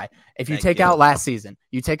franchise guy. If you take out last season,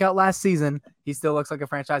 he still looks like a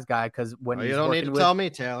franchise guy because when you don't need to tell me,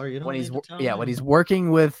 Taylor. You don't when he's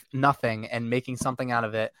working with nothing and making something out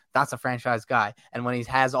of it, that's a franchise guy. And when he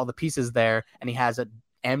has all the pieces there and he has a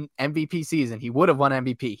MVP season, he would have won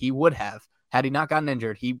MVP. He would have, had he not gotten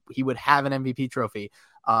injured, he would have an MVP trophy.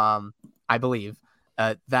 I believe.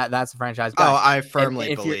 That's a franchise guy. Oh, I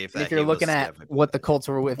firmly believe that. If you're looking at what the Colts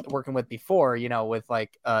were working with before, with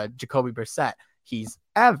like Jacoby Brissett, he's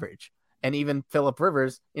average. And even Phillip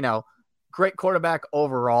Rivers, great quarterback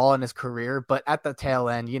overall in his career, but at the tail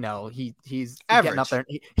end, he's average. Getting up there.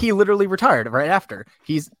 He literally retired right after.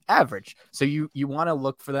 He's average. So you want to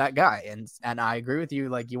look for that guy. And I agree with you.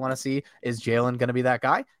 Like, you want to see, is Jalen going to be that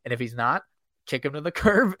guy? And if he's not, kick him to the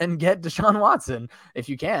curb and get Deshaun Watson if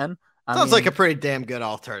you can. Sounds like a pretty damn good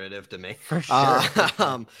alternative to me. For sure.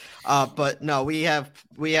 But no, we have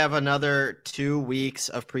another 2 weeks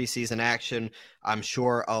of preseason action. I'm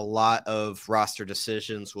sure a lot of roster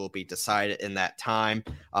decisions will be decided in that time.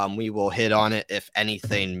 We will hit on it if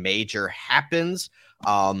anything major happens.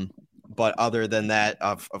 But other than that,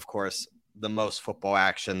 of course, the most football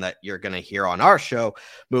action that you're going to hear on our show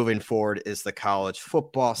moving forward is the college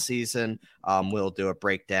football season. We'll do a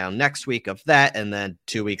breakdown next week of that. And then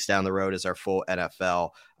 2 weeks down the road is our full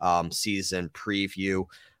NFL season preview,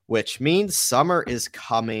 which means summer is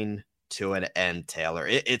coming to an end, Taylor.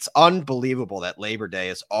 It's unbelievable that Labor Day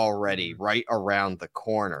is already right around the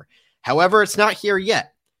corner. However, it's not here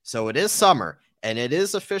yet. So it is summer. And it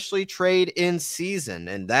is officially trade in season,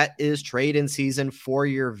 and that is trade in season for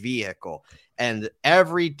your vehicle. And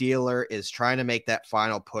every dealer is trying to make that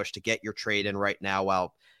final push to get your trade in right now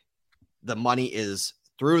while the money is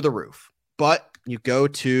through the roof. But you go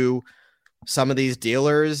to some of these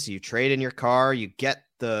dealers, you trade in your car, you get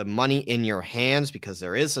the money in your hands because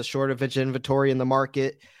there is a shortage of inventory in the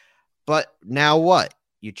market. But now what?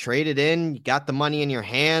 You traded in, you got the money in your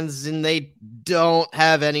hands, and they don't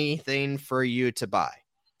have anything for you to buy.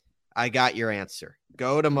 I got your answer.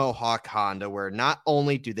 Go to Mohawk Honda, where not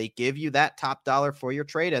only do they give you that top dollar for your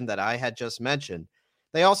trade-in that I had just mentioned,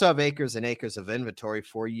 they also have acres and acres of inventory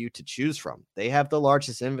for you to choose from. They have the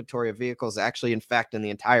largest inventory of vehicles, actually, in fact, in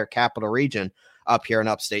the entire capital region up here in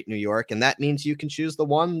upstate New York, and that means you can choose the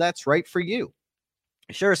one that's right for you.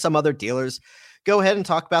 Sure, some other dealers go ahead and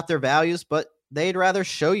talk about their values, but they'd rather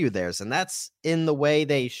show you theirs, and that's in the way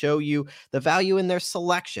they show you the value in their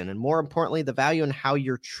selection, and more importantly, the value in how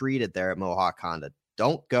you're treated there at Mohawk Honda.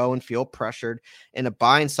 Don't go and feel pressured into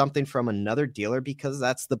buying something from another dealer because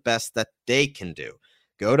that's the best that they can do.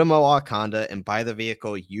 Go to Mohawk Honda and buy the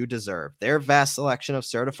vehicle you deserve. Their vast selection of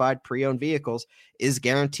certified pre-owned vehicles is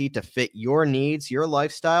guaranteed to fit your needs, your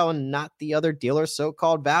lifestyle, and not the other dealer's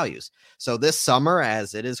so-called values. So this summer,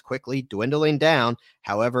 as it is quickly dwindling down,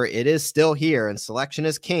 however, it is still here and selection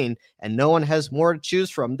is king, and no one has more to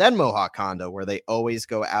choose from than Mohawk Honda, where they always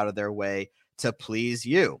go out of their way to please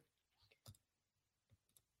you.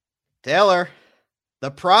 Taylor,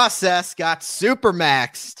 the process got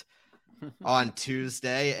supermaxed on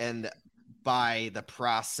Tuesday, and by the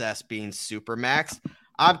process being supermaxed,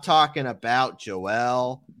 I'm talking about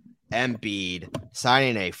Joel Embiid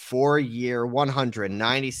signing a 4-year,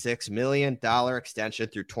 $196 million extension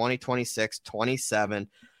through 2026-27,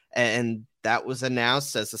 and that was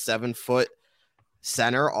announced as a 7-foot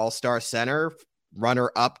center, all-star center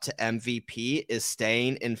runner-up to MVP is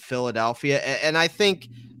staying in Philadelphia. And I think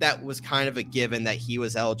that was kind of a given that he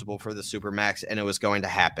was eligible for the Supermax and it was going to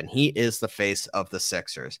happen. He is the face of the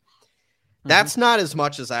Sixers. That's not as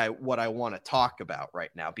much as what I want to talk about right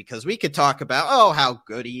now, because we could talk about, how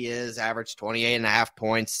good he is, averaged 28.5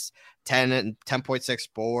 points, 10.6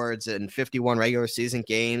 boards and 51 regular season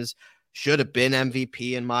games, should have been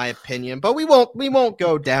MVP in my opinion, but we won't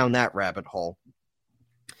go down that rabbit hole.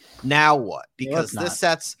 Now what? Because this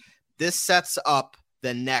sets up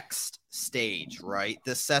the next stage, right?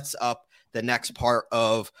 This sets up the next part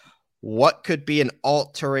of what could be an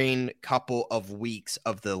altering couple of weeks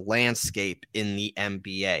of the landscape in the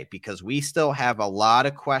NBA, because we still have a lot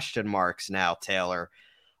of question marks now, Taylor,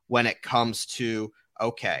 when it comes to,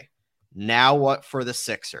 okay, now what for the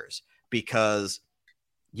Sixers? Because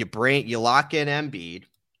you lock in Embiid,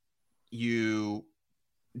 you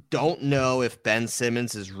don't know if Ben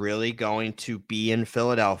Simmons is really going to be in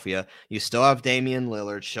Philadelphia. You still have Damian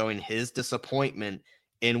Lillard showing his disappointment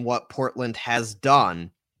in what Portland has done.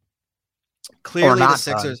 Clearly the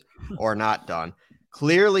Sixers or not done.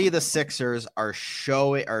 Clearly the Sixers are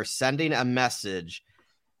sending a message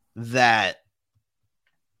that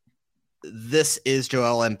this is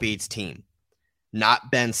Joel Embiid's team,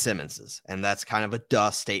 not Ben Simmons's. And that's kind of a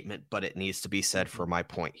duh statement, but it needs to be said for my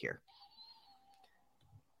point here.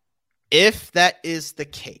 If that is the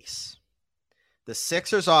case, the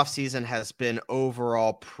Sixers offseason has been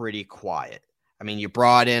overall pretty quiet. I mean, you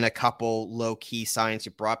brought in a couple low-key signs.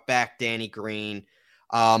 You brought back Danny Green,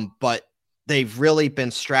 but they've really been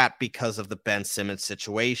strapped because of the Ben Simmons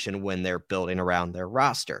situation when they're building around their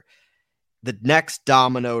roster. The next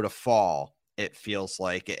domino to fall, it feels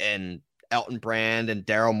like, and Elton Brand and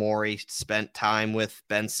Daryl Morey spent time with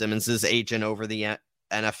Ben Simmons' agent over the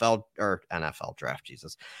NFL draft,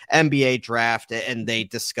 NBA draft, and they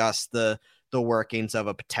discussed the workings of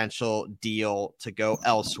a potential deal to go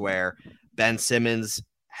elsewhere. Ben Simmons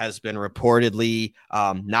has been reportedly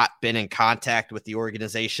not been in contact with the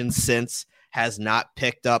organization since, has not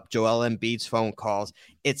picked up Joel Embiid's phone calls.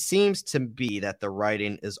 It seems to be that the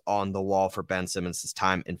writing is on the wall for Ben Simmons'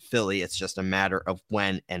 time in Philly. It's just a matter of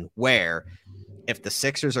when and where. If the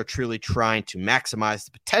Sixers are truly trying to maximize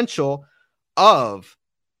the potential of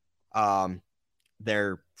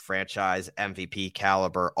their franchise MVP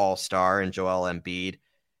caliber all-star and Joel Embiid,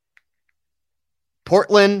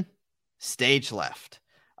 Portland, stage left.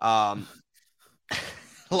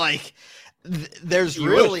 There's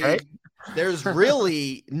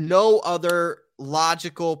really no other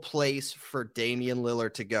logical place for Damian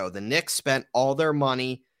Lillard to go. The Knicks spent all their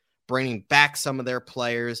money bringing back some of their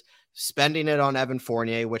players, spending it on Evan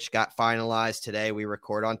Fournier, which got finalized today. We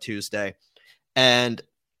record on Tuesday. And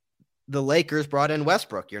the Lakers brought in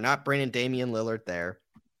Westbrook. You're not bringing Damian Lillard there.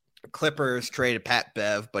 Clippers traded Pat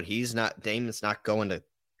Bev, but Damon's not going to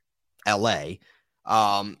LA.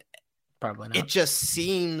 Probably not. It just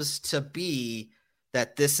seems to be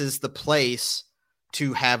that this is the place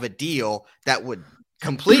to have a deal that would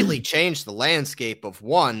completely change the landscape of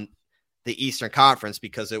the Eastern Conference,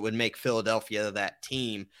 because it would make Philadelphia that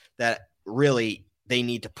team that really they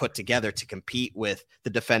need to put together to compete with the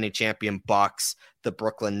defending champion Bucks, the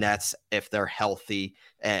Brooklyn Nets, if they're healthy,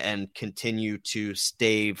 and continue to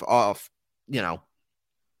stave off,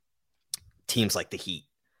 teams like the Heat,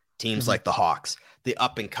 teams like the Hawks, the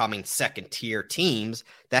up and coming second tier teams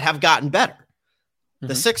that have gotten better.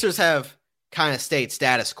 The Sixers have kind of stayed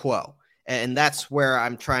status quo. And that's where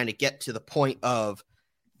I'm trying to get to the point of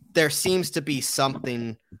there seems to be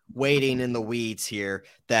something waiting in the weeds here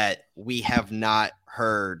that we have not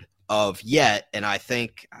heard of yet. And I'm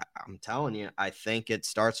telling you, I think it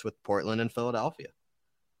starts with Portland and Philadelphia.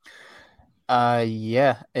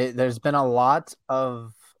 There's been a lot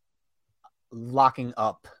of locking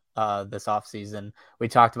up this offseason. We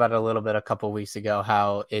talked about it a little bit a couple weeks ago,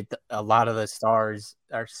 how a lot of the stars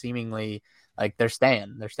are seemingly like they're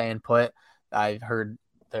staying put. I've heard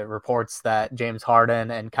the reports that James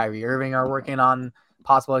Harden and Kyrie Irving are working on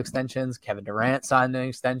possible extensions. Kevin Durant signed an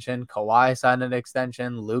extension. Kawhi signed an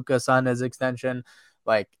extension. Luka signed his extension.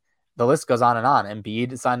 Like, the list goes on and on.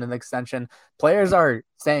 Embiid signed an extension. Players are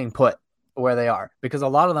staying put where they are because a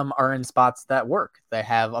lot of them are in spots that work. They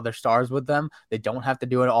have other stars with them. They don't have to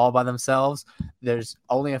do it all by themselves. There's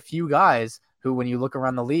only a few guys who, when you look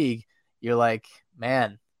around the league, you're like,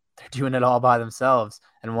 man, they're doing it all by themselves.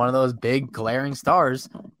 And one of those big glaring stars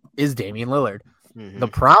is Damian Lillard. The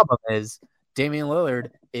problem is Damian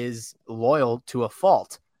Lillard is loyal to a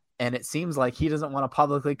fault. And it seems like he doesn't want to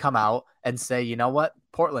publicly come out and say, you know what,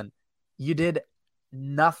 Portland, you did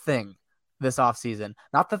nothing this offseason.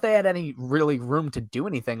 Not that they had any really room to do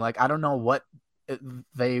anything. Like, I don't know what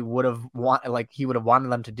they would have he would have wanted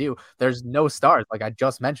them to do. There's no stars. Like I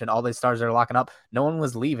just mentioned, all these stars are locking up. No one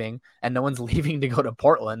was leaving, and no one's leaving to go to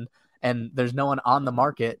Portland, and there's no one on the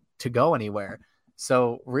market to go anywhere.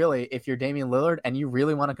 So really, if you're Damian Lillard and you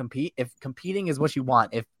really want to compete, if competing is what you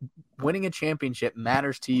want, if winning a championship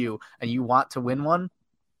matters to you and you want to win one,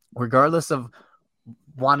 regardless of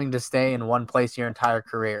wanting to stay in one place your entire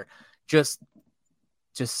career, just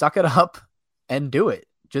suck it up and do it.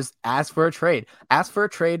 Just ask for a trade. Ask for a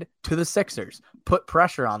trade to the Sixers. Put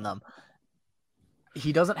pressure on them.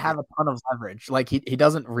 He doesn't have a ton of leverage. Like he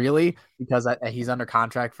doesn't really, because he's under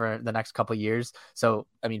contract for the next couple of years. So,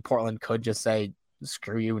 I mean, Portland could just say,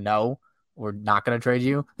 screw you. No, we're not going to trade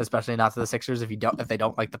you, especially not to the Sixers if they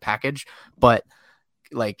don't like the package. But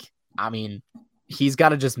like, I mean, he's got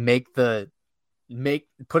to just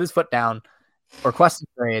put his foot down, request a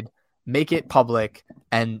trade, make it public,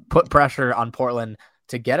 and put pressure on Portland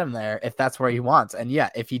to get him there if that's where he wants. And yeah,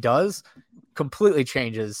 if he does, completely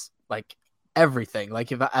changes like everything.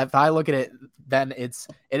 Like if I look at it, then it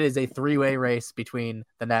is a 3-way race between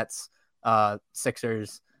the Nets,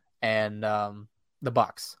 Sixers, and the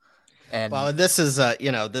Bucks. And well, this is a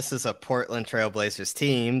Portland Trailblazers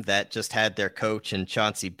team that just had their coach and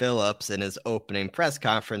Chauncey Billups in his opening press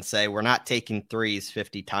conference say, we're not taking threes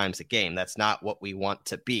 50 times a game. That's not what we want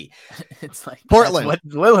to be. It's like Portland, what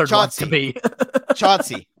Lillard Chauncey, wants to be.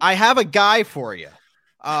 Chauncey, I have a guy for you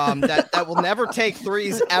that will never take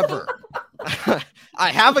threes ever. I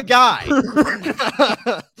have a guy.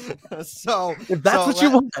 So if that's what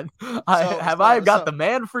you want, I've got the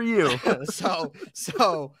man for you. So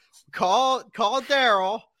call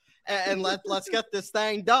Daryl and let's get this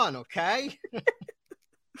thing done, okay?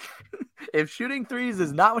 If shooting threes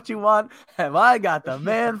is not what you want, have I got the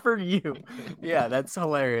man for you? Yeah, that's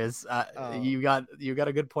hilarious. You got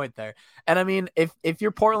a good point there. And I mean, if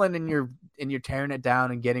you're Portland and you're tearing it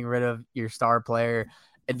down and getting rid of your star player,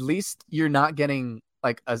 at least you're not getting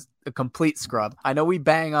like a complete scrub. I know we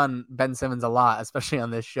bang on Ben Simmons a lot, especially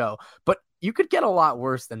on this show, but you could get a lot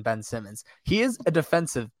worse than Ben Simmons. He is a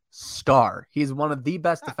defensive star. He's one of the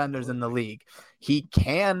best defenders in the league. He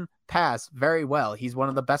can pass very well. He's one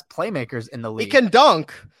of the best playmakers in the league. He can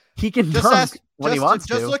dunk. He can dunk when he wants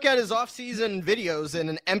to. Just look at his offseason videos in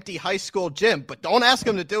an empty high school gym, but don't ask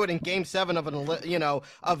him to do it in Game 7 of the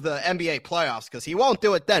NBA playoffs, because he won't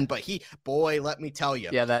do it then. But let me tell you,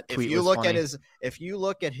 yeah, that tweet if you was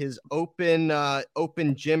look at his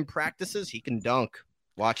open gym practices, he can dunk.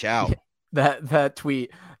 Watch out. That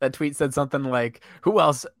tweet said something like, "Who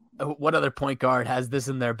else? What other point guard has this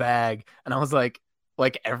in their bag?" And I was like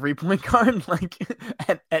every point guard, like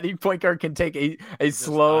any point guard can take a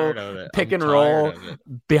slow pick and roll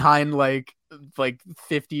behind like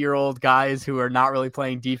 50-year-old guys who are not really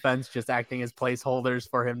playing defense, just acting as placeholders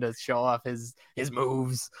for him to show off his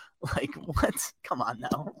moves. Like, what? Come on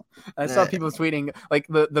now. I saw people tweeting like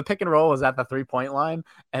the pick and roll was at the 3-point line,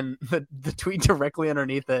 and the tweet directly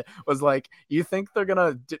underneath it was like, you think they're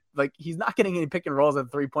gonna he's not getting any pick and rolls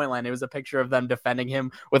at the 3-point line. It was a picture of them defending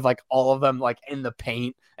him with like all of them like in the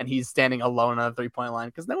paint, and he's standing alone on the 3-point line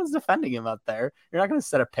because no one's defending him out there. You're not gonna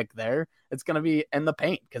set a pick there. It's gonna be in the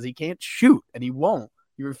paint because he can't shoot, and he won't.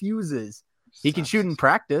 He refuses. He can shoot in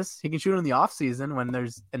practice. He can shoot in the off season when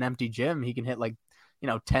there's an empty gym. He can hit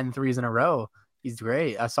 10 threes in a row. He's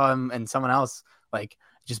great. I saw him and someone else like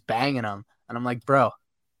just banging him, and I'm like, bro,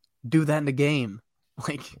 do that in the game.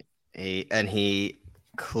 Like he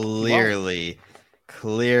clearly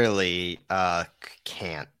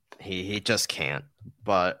can't. He just can't.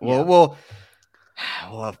 But we'll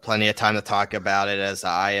have plenty of time to talk about it, as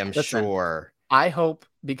I am sure. I hope,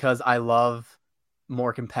 because I love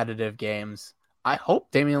more competitive games, I hope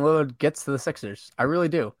Damian Lillard gets to the Sixers. I really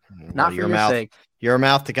do. Not for your sake. Your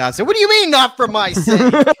mouth to God. So what do you mean not for my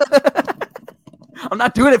sake? I'm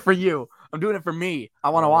not doing it for you. I'm doing it for me.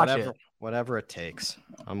 I want to watch it. Whatever it takes.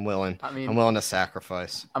 I'm willing. I'm willing to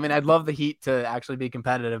sacrifice. I mean, I'd love the Heat to actually be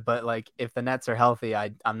competitive, but like if the Nets are healthy,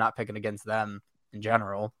 I'm not picking against them in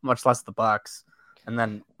general, much less the Bucks. And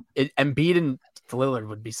then Embiid and Lillard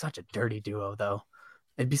would be such a dirty duo, though.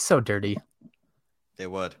 It'd be so dirty. They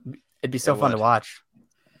would. It'd be so fun to watch.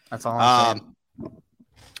 That's all I'm saying.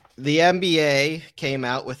 The NBA came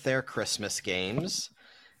out with their Christmas games,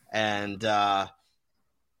 and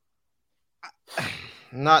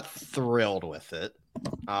not thrilled with it.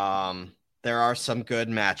 There are some good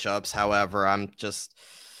matchups. However,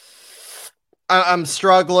 I'm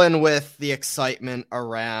struggling with the excitement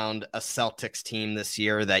around a Celtics team this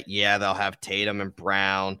year that, they'll have Tatum and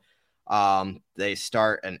Brown. They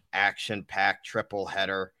start an action-packed triple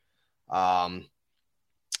header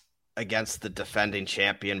against the defending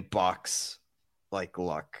champion Bucks. like,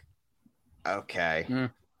 look, okay,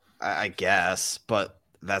 I guess, but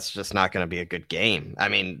that's just not going to be a good game. I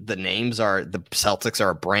mean, the Celtics are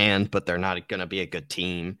a brand, but they're not going to be a good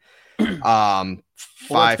team. Well,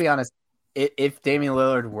 let's be honest. If Damian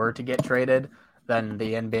Lillard were to get traded, then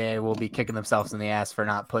the NBA will be kicking themselves in the ass for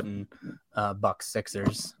not putting Bucks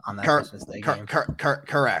Sixers on that Christmas Day game.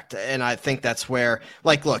 Correct. And I think that's where,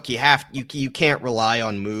 like, look, you can't rely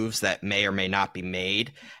on moves that may or may not be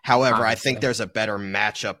made. However, I think there's a better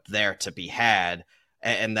matchup there to be had,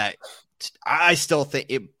 and that I still think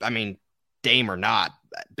it. I mean, Dame or not,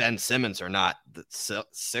 Ben Simmons or not, the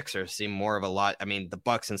Sixers seem more of a lot. I mean, the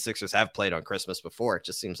Bucks and Sixers have played on Christmas before. It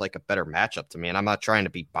just seems like a better matchup to me. And I'm not trying to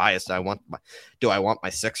be biased. Do I want my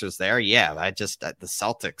Sixers there? Yeah. The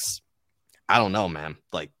Celtics, I don't know, man.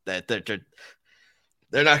 Like they're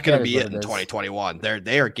not going to be it in 2021.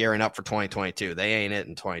 They are gearing up for 2022. They ain't it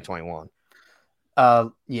in 2021.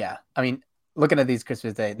 Yeah. I mean, looking at these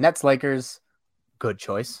Christmas Day, Nets, Lakers, good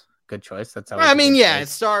choice. Good choice. That's how I mean, yeah,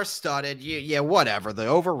 it's star-studded. Yeah, whatever. The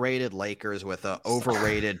overrated Lakers with a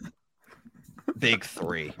overrated big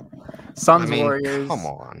three. Warriors. Come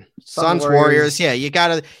on. Suns Warriors. Yeah, you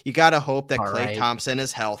gotta hope that Klay Thompson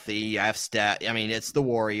is healthy. You have I mean, it's the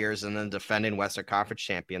Warriors and then defending Western Conference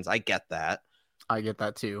champions. I get that. I get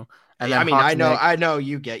that too. And then I mean, I know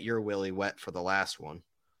you get your willy wet for the last one.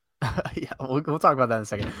 Yeah, we'll talk about that in a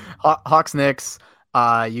second. Hawks Knicks.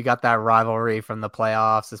 You got that rivalry from the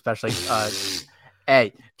playoffs, especially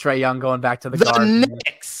hey, Trae Young going back to the Garden.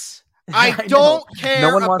 Knicks. I don't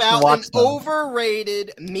care about an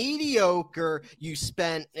overrated, mediocre.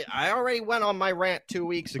 I already went on my rant 2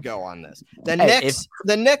 weeks ago on this.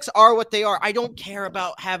 The Knicks are what they are. I don't care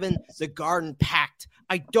about having the Garden packed.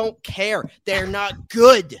 I don't care. They're not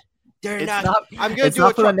good. I'm going to do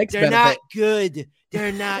it. They're not good.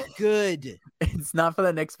 They're not good. It's not for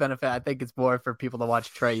the Knicks' benefit. I think it's more for people to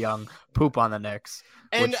watch Trae Young poop on the Knicks.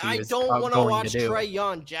 And I don't want to watch Trae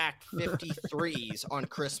Young jack 53s on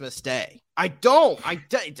Christmas Day. I don't.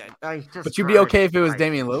 But you'd be okay if it was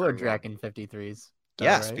Damian Lillard jacking 53s.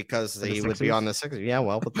 Yes, right? Because he would be on the Sixers. Yeah,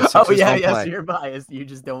 well, but the Sixers yes, you're biased. You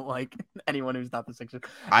just don't like anyone who's not the Sixers.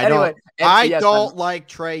 I don't like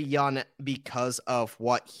Trae Young because of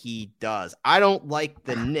what he does. I don't like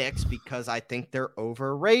the Knicks because I think they're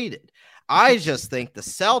overrated. I just think the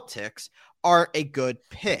Celtics are a good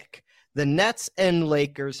pick. The Nets and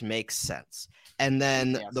Lakers make sense. And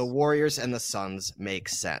then the Warriors and the Suns make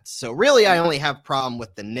sense. So really, I only have a problem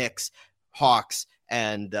with the Knicks, Hawks,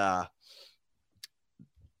 and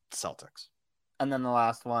Celtics. And then the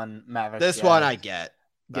last one, Mavericks. This one I get.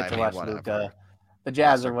 To watch Luka. The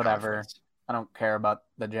Jazz or whatever. Conference. I don't care about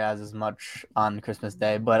the Jazz as much on Christmas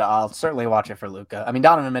Day, but I'll certainly watch it for Luka. I mean,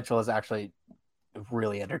 Donovan Mitchell is actually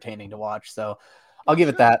really entertaining to watch, so I'll give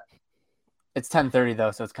it that. It's 10:30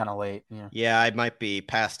 though, so it's kind of late. Yeah, I might be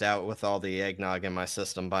passed out with all the eggnog in my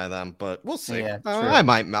system by then, but we'll see. Yeah, I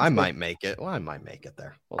might make it. Well, I might make it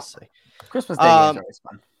there. We'll see. Christmas Day is always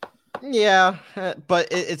fun. Yeah, but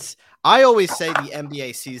it's. I always say the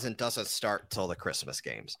NBA season doesn't start till the Christmas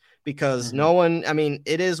games because no one. I mean,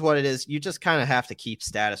 it is what it is. You just kind of have to keep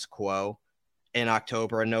status quo in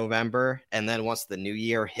October and November, and then once the new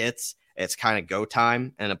year hits, it's kind of go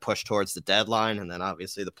time and a push towards the deadline, and then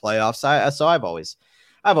obviously the playoffs. So I've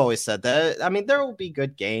always said that. I mean, there will be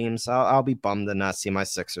good games. I'll be bummed to not see my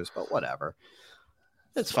Sixers, but whatever.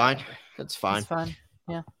 It's fine. It's fine. It's fine.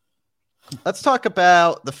 Yeah. Let's talk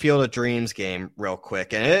about the Field of Dreams game real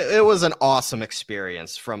quick. And it was an awesome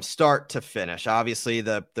experience from start to finish. Obviously,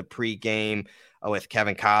 the pregame with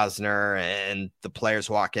Kevin Costner and the players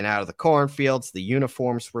walking out of the cornfields. The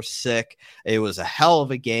uniforms were sick. It was a hell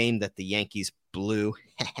of a game that the Yankees blew.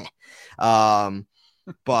 But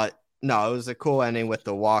no, it was a cool ending with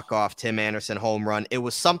the walk-off Tim Anderson home run. It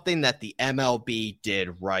was something that the MLB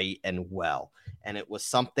did right and well. And it was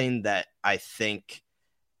something that I think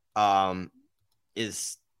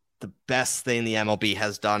is the best thing the MLB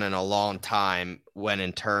has done in a long time when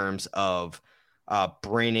in terms of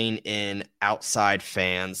bringing in outside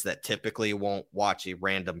fans that typically won't watch a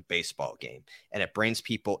random baseball game. And it brings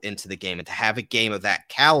people into the game. And to have a game of that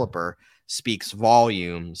caliber speaks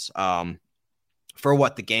volumes for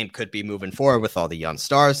what the game could be moving forward with all the young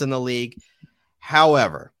stars in the league.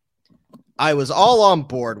 However, I was all on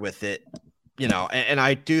board with it. You know, and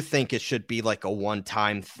I do think it should be like a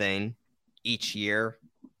one-time thing each year.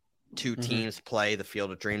 Two teams play the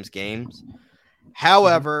Field of Dreams games.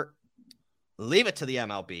 However, leave it to the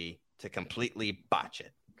MLB to completely botch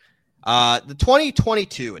it. The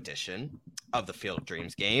 2022 edition of the Field of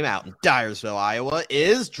Dreams game out in Dyersville, Iowa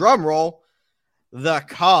is, drumroll, the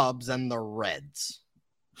Cubs and the Reds.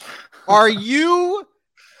 Are you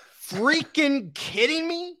freaking kidding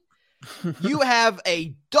me? You have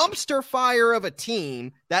a dumpster fire of a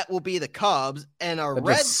team that will be the Cubs and a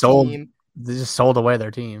Reds team. They just sold away their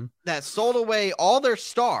team. That sold away all their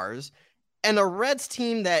stars, and a Reds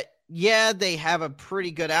team that, yeah, they have a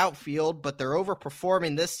pretty good outfield, but they're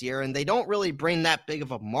overperforming this year, and they don't really bring that big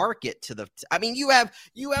of a market to the. I mean, you have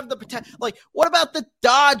the potential. Like, what about the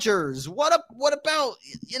Dodgers? What about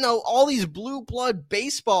all these blue blood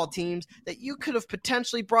baseball teams that you could have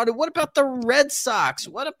potentially brought in? What about the Red Sox?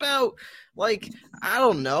 What about I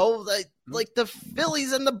don't know, like the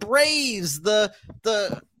Phillies and the Braves, the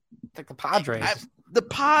Padres. The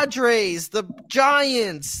Padres, the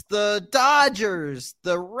Giants, the Dodgers,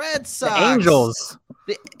 the Red Sox, the Angels,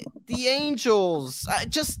 the Angels,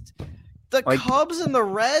 Cubs and the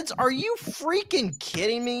Reds. Are you freaking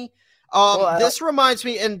kidding me? This reminds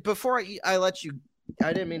me, and before I let you,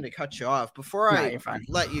 I didn't mean to cut you off. Before I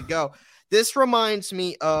let you go, this reminds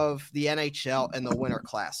me of the NHL and the Winter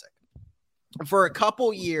Classic. For a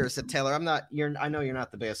couple years, Taylor, I know you're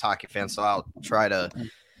not the biggest hockey fan, so I'll try to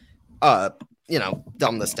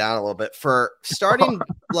dumb this down a little bit. For starting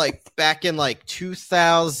back in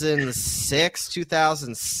 2006,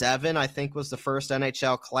 2007, I think was the first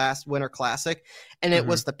NHL Winter Classic. And it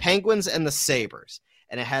was the Penguins and the Sabres.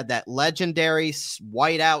 And it had that legendary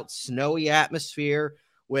whiteout, snowy atmosphere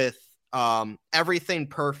with everything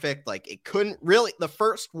perfect. It couldn't really, the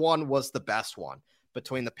first one was the best one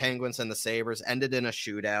between the Penguins and the Sabres, ended in a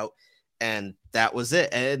shootout. And that was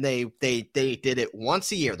it. And they did it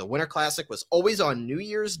once a year. The Winter Classic was always on New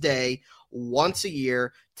Year's Day, once a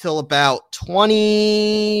year, till about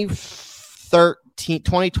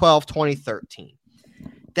 2012, 2013.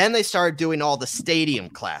 Then they started doing all the stadium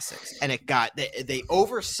classics, and they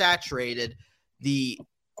oversaturated the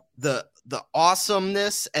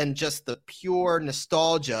awesomeness and just the pure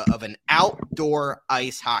nostalgia of an outdoor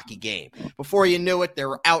ice hockey game. Before you knew it, there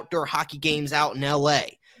were outdoor hockey games out in LA.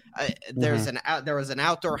 There was an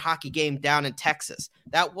outdoor hockey game down in Texas.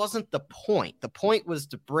 That wasn't the point. The point was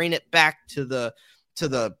to bring it back to the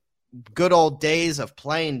good old days of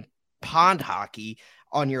playing pond hockey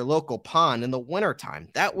on your local pond in the wintertime.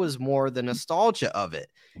 That was more the nostalgia of it.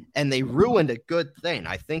 And they ruined a good thing.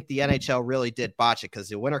 I think the NHL really did botch it, because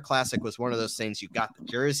the Winter Classic was one of those things. You got the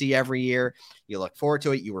jersey every year. You look forward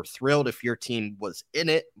to it. You were thrilled if your team was in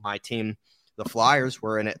it. My team, the Flyers,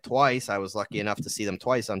 were in it twice. I was lucky enough to see them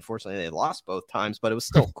twice. Unfortunately, they lost both times, but it was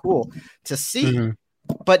still cool to see.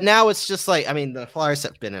 But now it's just the Flyers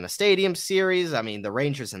have been in a stadium series. The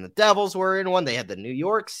Rangers and the Devils were in one. They had the New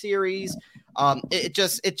York series. It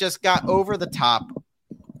just got over the top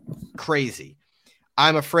crazy.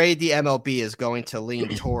 I'm afraid the MLB is going to lean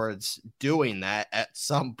towards doing that at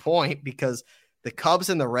some point, because the Cubs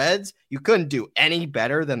and the Reds, you couldn't do any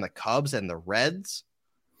better than the Cubs and the Reds.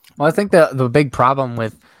 Well, I think the big problem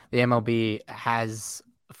with the MLB has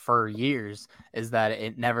for years is that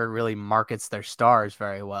it never really markets their stars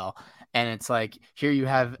very well. And it's here you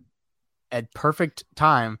have a perfect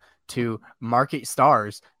time to market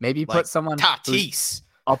stars. Maybe put someone Tatis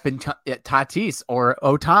up in Tatis or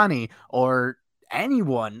Ohtani or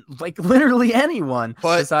anyone, literally anyone.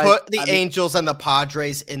 Put the Angels and the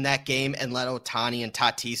Padres in that game and let Ohtani and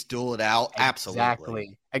Tatis duel it out.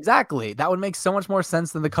 Absolutely. Exactly. That would make so much more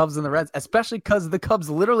sense than the Cubs and the Reds, especially because the Cubs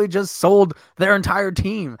literally just sold their entire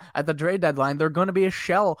team at the trade deadline. They're going to be a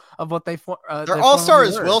shell of what they their all-star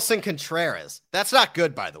is Wilson Contreras. That's not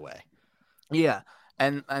good, by the way. Yeah.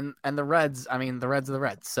 And the Reds, the Reds are the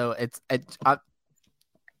Reds. So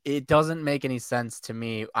it doesn't make any sense to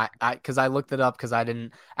me. Because I looked it up because I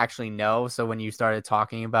didn't actually know. So when you started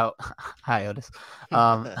talking about, hi Otis,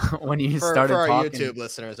 when you started for our talking, YouTube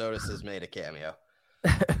listeners, Otis has made a cameo.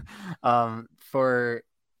 So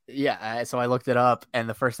I looked it up, and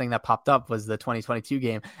the first thing that popped up was the 2022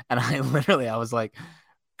 game, and I was like,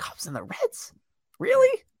 Cubs and the Reds,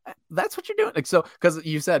 really? That's what you're doing? Because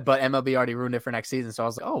you said, but MLB already ruined it for next season. So I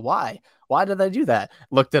was like, oh, why did they do that?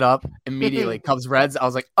 Looked it up immediately. Cubs Reds. I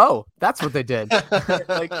was like, oh, that's what they did.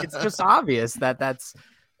 It's just obvious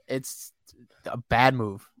it's a bad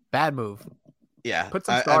move. Yeah, put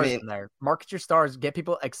some stars in there. Market your stars. Get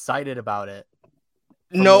people excited about it.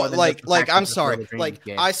 No, I'm sorry.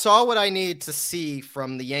 I saw what I needed to see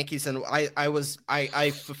from the Yankees, and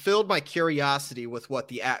I fulfilled my curiosity with what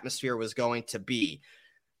the atmosphere was going to be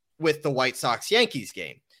with the White Sox Yankees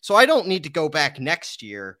game. So I don't need to go back next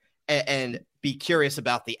year and be curious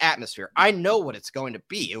about the atmosphere. I know what it's going to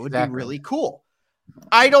be. It would be really cool.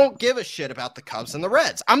 I don't give a shit about the Cubs and the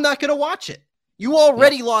Reds. I'm not going to watch it. You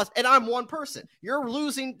already lost, and I'm one person. You're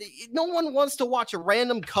losing. No one wants to watch a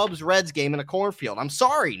random Cubs-Reds game in a cornfield. I'm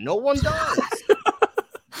sorry. No one does.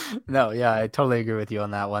 No, yeah, I totally agree with you on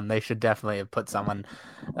that one. They should definitely have put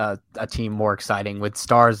a team more exciting with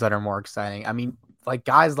stars that are more exciting. I mean, like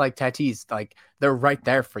guys like Tatis, like they're right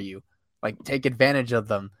there for you. Like take advantage of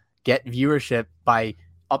them. Get viewership by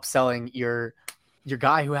upselling your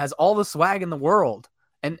guy who has all the swag in the world,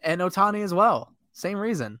 and Ohtani as well. Same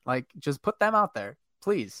reason. Like just put them out there,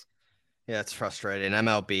 please. Yeah, it's frustrating.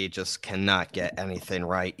 MLB just cannot get anything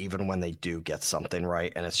right, even when they do get something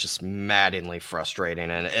right, and it's just maddeningly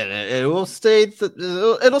frustrating. And it will stay.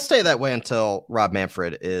 It'll stay that way until Rob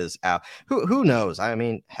Manfred is out. Who knows? I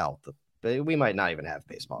mean, hell, we might not even have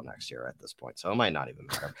baseball next year at this point, so it might not even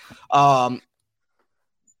matter.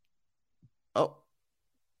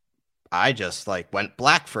 I just went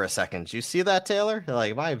black for a second. Did you see that, Taylor?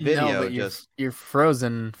 Like my video you're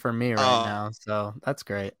frozen for me right now, so that's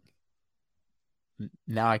great.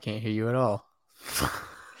 Now I can't hear you at all.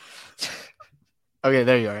 Okay,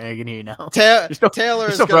 there you are. I can hear you now. Taylor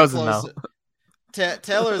is frozen now.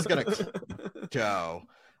 Taylor is gonna go.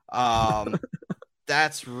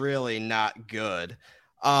 That's really not good.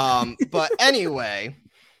 But anyway,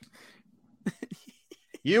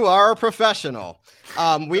 you are a professional.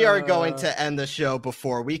 We are going to end the show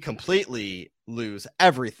before we completely lose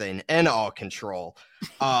everything and all control.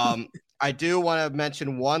 I do want to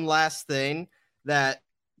mention one last thing.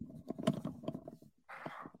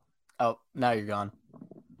 Oh, now you're gone.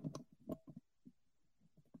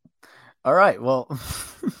 All right. Well,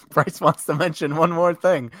 Bryce wants to mention one more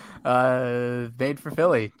thing. Made for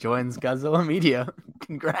Philly joins Godzilla Media.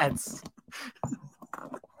 Congrats.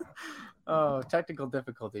 Oh, technical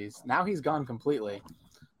difficulties. Now he's gone completely.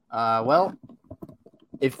 Well,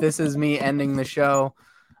 if this is me ending the show,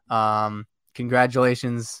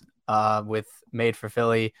 congratulations with Made for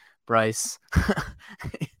Philly. Bryce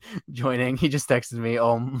joining. He just texted me.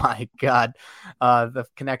 Oh my God. The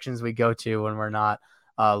connections we go to when we're not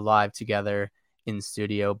live together in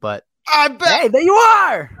studio, but I'm back. Hey, there you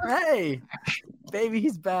are. Hey, baby,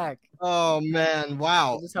 he's back. Oh man.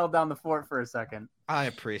 Wow. I just held down the fort for a second. I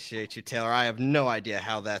appreciate you, Taylor. I have no idea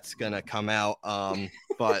how that's going to come out.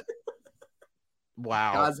 But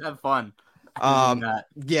wow. Guys, have fun.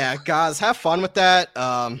 Yeah, guys, have fun with that.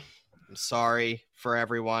 I'm sorry for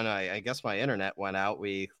everyone. I guess my internet went out.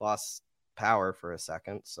 We lost power for a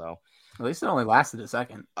second, so at least it only lasted a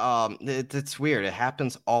second. It's weird. It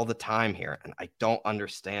happens all the time here, and I don't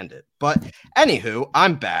understand it. But anywho,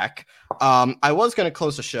 I'm back. I was going to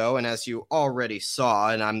close the show, and as you already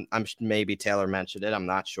saw, and I'm maybe Taylor mentioned it. I'm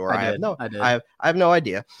not sure. I have no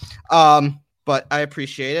idea. But I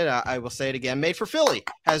appreciate it. I will say it again. Made for Philly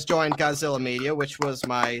has joined Godzilla Media, which was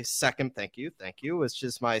my second. Thank you. Which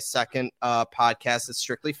is my second podcast. It's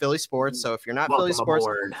strictly Philly sports. So if you're not Philly sports,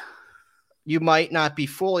 you might not be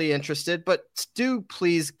fully interested, but do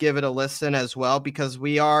please give it a listen as well, because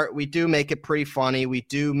we do make it pretty funny. We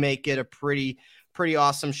do make it a pretty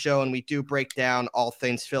awesome show, and we do break down all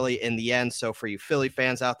things Philly in the end. So for you Philly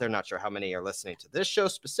fans out there, not sure how many are listening to this show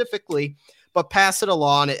specifically, but pass it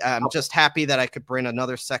along. I'm just happy that I could bring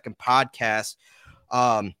another second podcast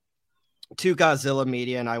to Godzilla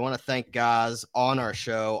Media, and I want to thank Gaz on our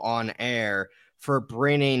show on air for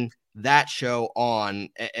bringing that show on,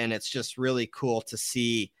 and it's just really cool to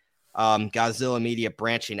see Godzilla Media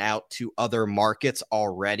branching out to other markets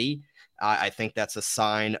already. I think that's a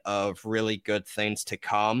sign of really good things to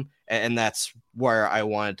come, and that's where I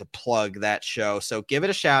wanted to plug that show. So give it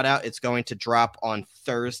a shout out. It's going to drop on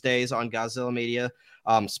Thursdays on Godzilla Media,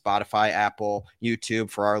 Spotify, Apple,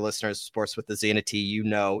 YouTube. For our listeners, Sports with the Z and a T, you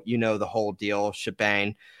know the whole deal,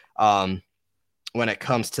 shebang. When it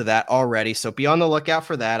comes to that already. So be on the lookout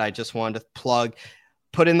for that. I just wanted to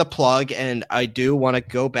put in the plug, and I do want to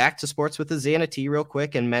go back to Sports with the Z and a T real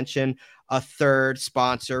quick and mention a third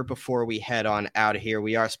sponsor before we head on out of here.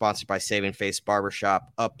 We are sponsored by Saving Face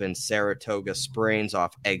Barbershop up in Saratoga Springs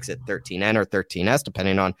off exit 13N or 13S,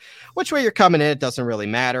 depending on which way you're coming in. It doesn't really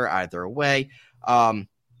matter either way. Go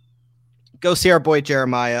see our boy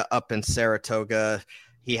Jeremiah up in Saratoga.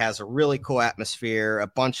 He has a really cool atmosphere, a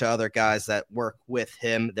bunch of other guys that work with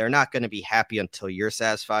him. They're not going to be happy until you're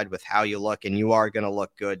satisfied with how you look, and you are going to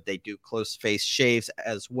look good. They do close face shaves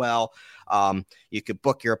as well. You could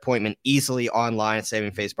book your appointment easily online at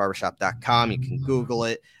savingfacebarbershop.com. You can Google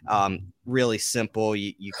it. Really simple.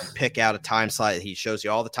 You can pick out a time slot. He shows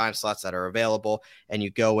you all the time slots that are available, and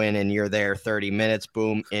you go in and you're there 30 minutes,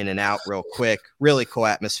 boom, in and out real quick. Really cool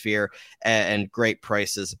atmosphere and great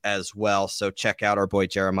prices as well. So check out our boy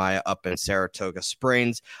Jeremiah up in Saratoga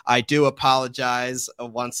Springs. I do apologize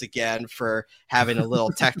once again for having a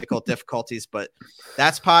little technical difficulties, but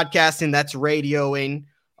that's podcasting, that's radioing.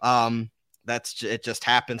 It just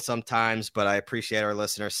happens sometimes, but I appreciate our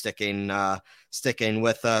listeners sticking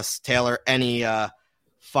with us. Taylor, any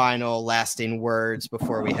final lasting words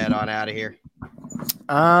before we head on out of here?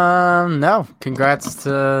 No. Congrats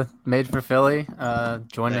to Made for Philly,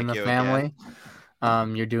 joining the family.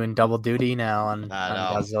 Again. You're doing double duty now on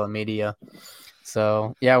Godzilla Media.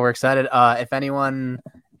 So yeah, we're excited. If anyone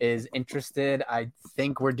is interested, I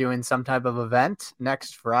think we're doing some type of event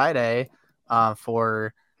next Friday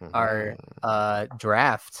for our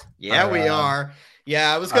draft. Yeah, we are.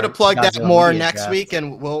 Yeah, I was going to plug that more next week,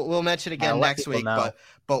 and we'll mention again next week.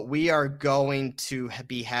 But we are going to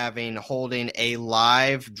be holding a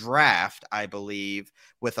live draft, I believe,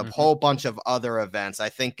 with a whole bunch of other events. I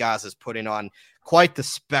think Gaz is putting on quite the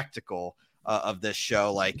spectacle of this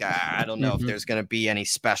show. Like, I don't know if there's going to be any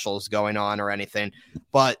specials going on or anything,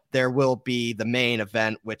 but there will be the main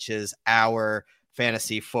event, which is our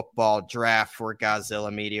fantasy football draft for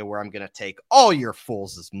Godzilla Media, where I'm going to take all your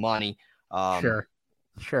fools' money.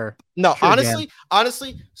 Sure. No, honestly,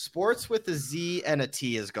 Sports with a Z and a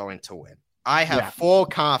T is going to win. I have full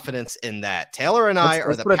confidence in that. Taylor and I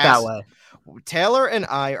are the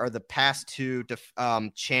past two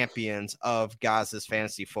champions of Gaz's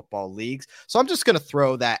fantasy football leagues. So I'm just going to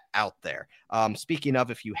throw that out there. Speaking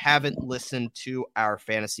of, if you haven't listened to our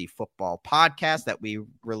fantasy football podcast that we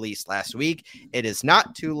released last week, it is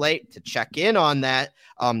not too late to check in on that.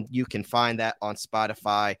 You can find that on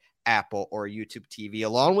Spotify, Apple, or YouTube TV,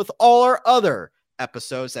 along with all our other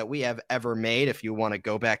episodes that we have ever made. If you want to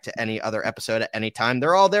go back to any other episode at any time,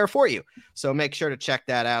 they're all there for you. So make sure to check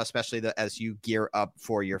that out, especially as you gear up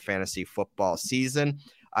for your fantasy football season.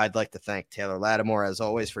 I'd like to thank Taylor Lattimore, as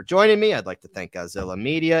always, for joining me. I'd like to thank Godzilla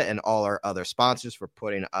Media and all our other sponsors for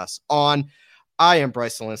putting us on. I am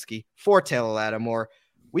Bryce Zielinski for Taylor Lattimore.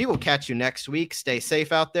 We will catch you next week. Stay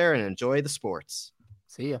safe out there and enjoy the sports.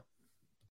 See ya.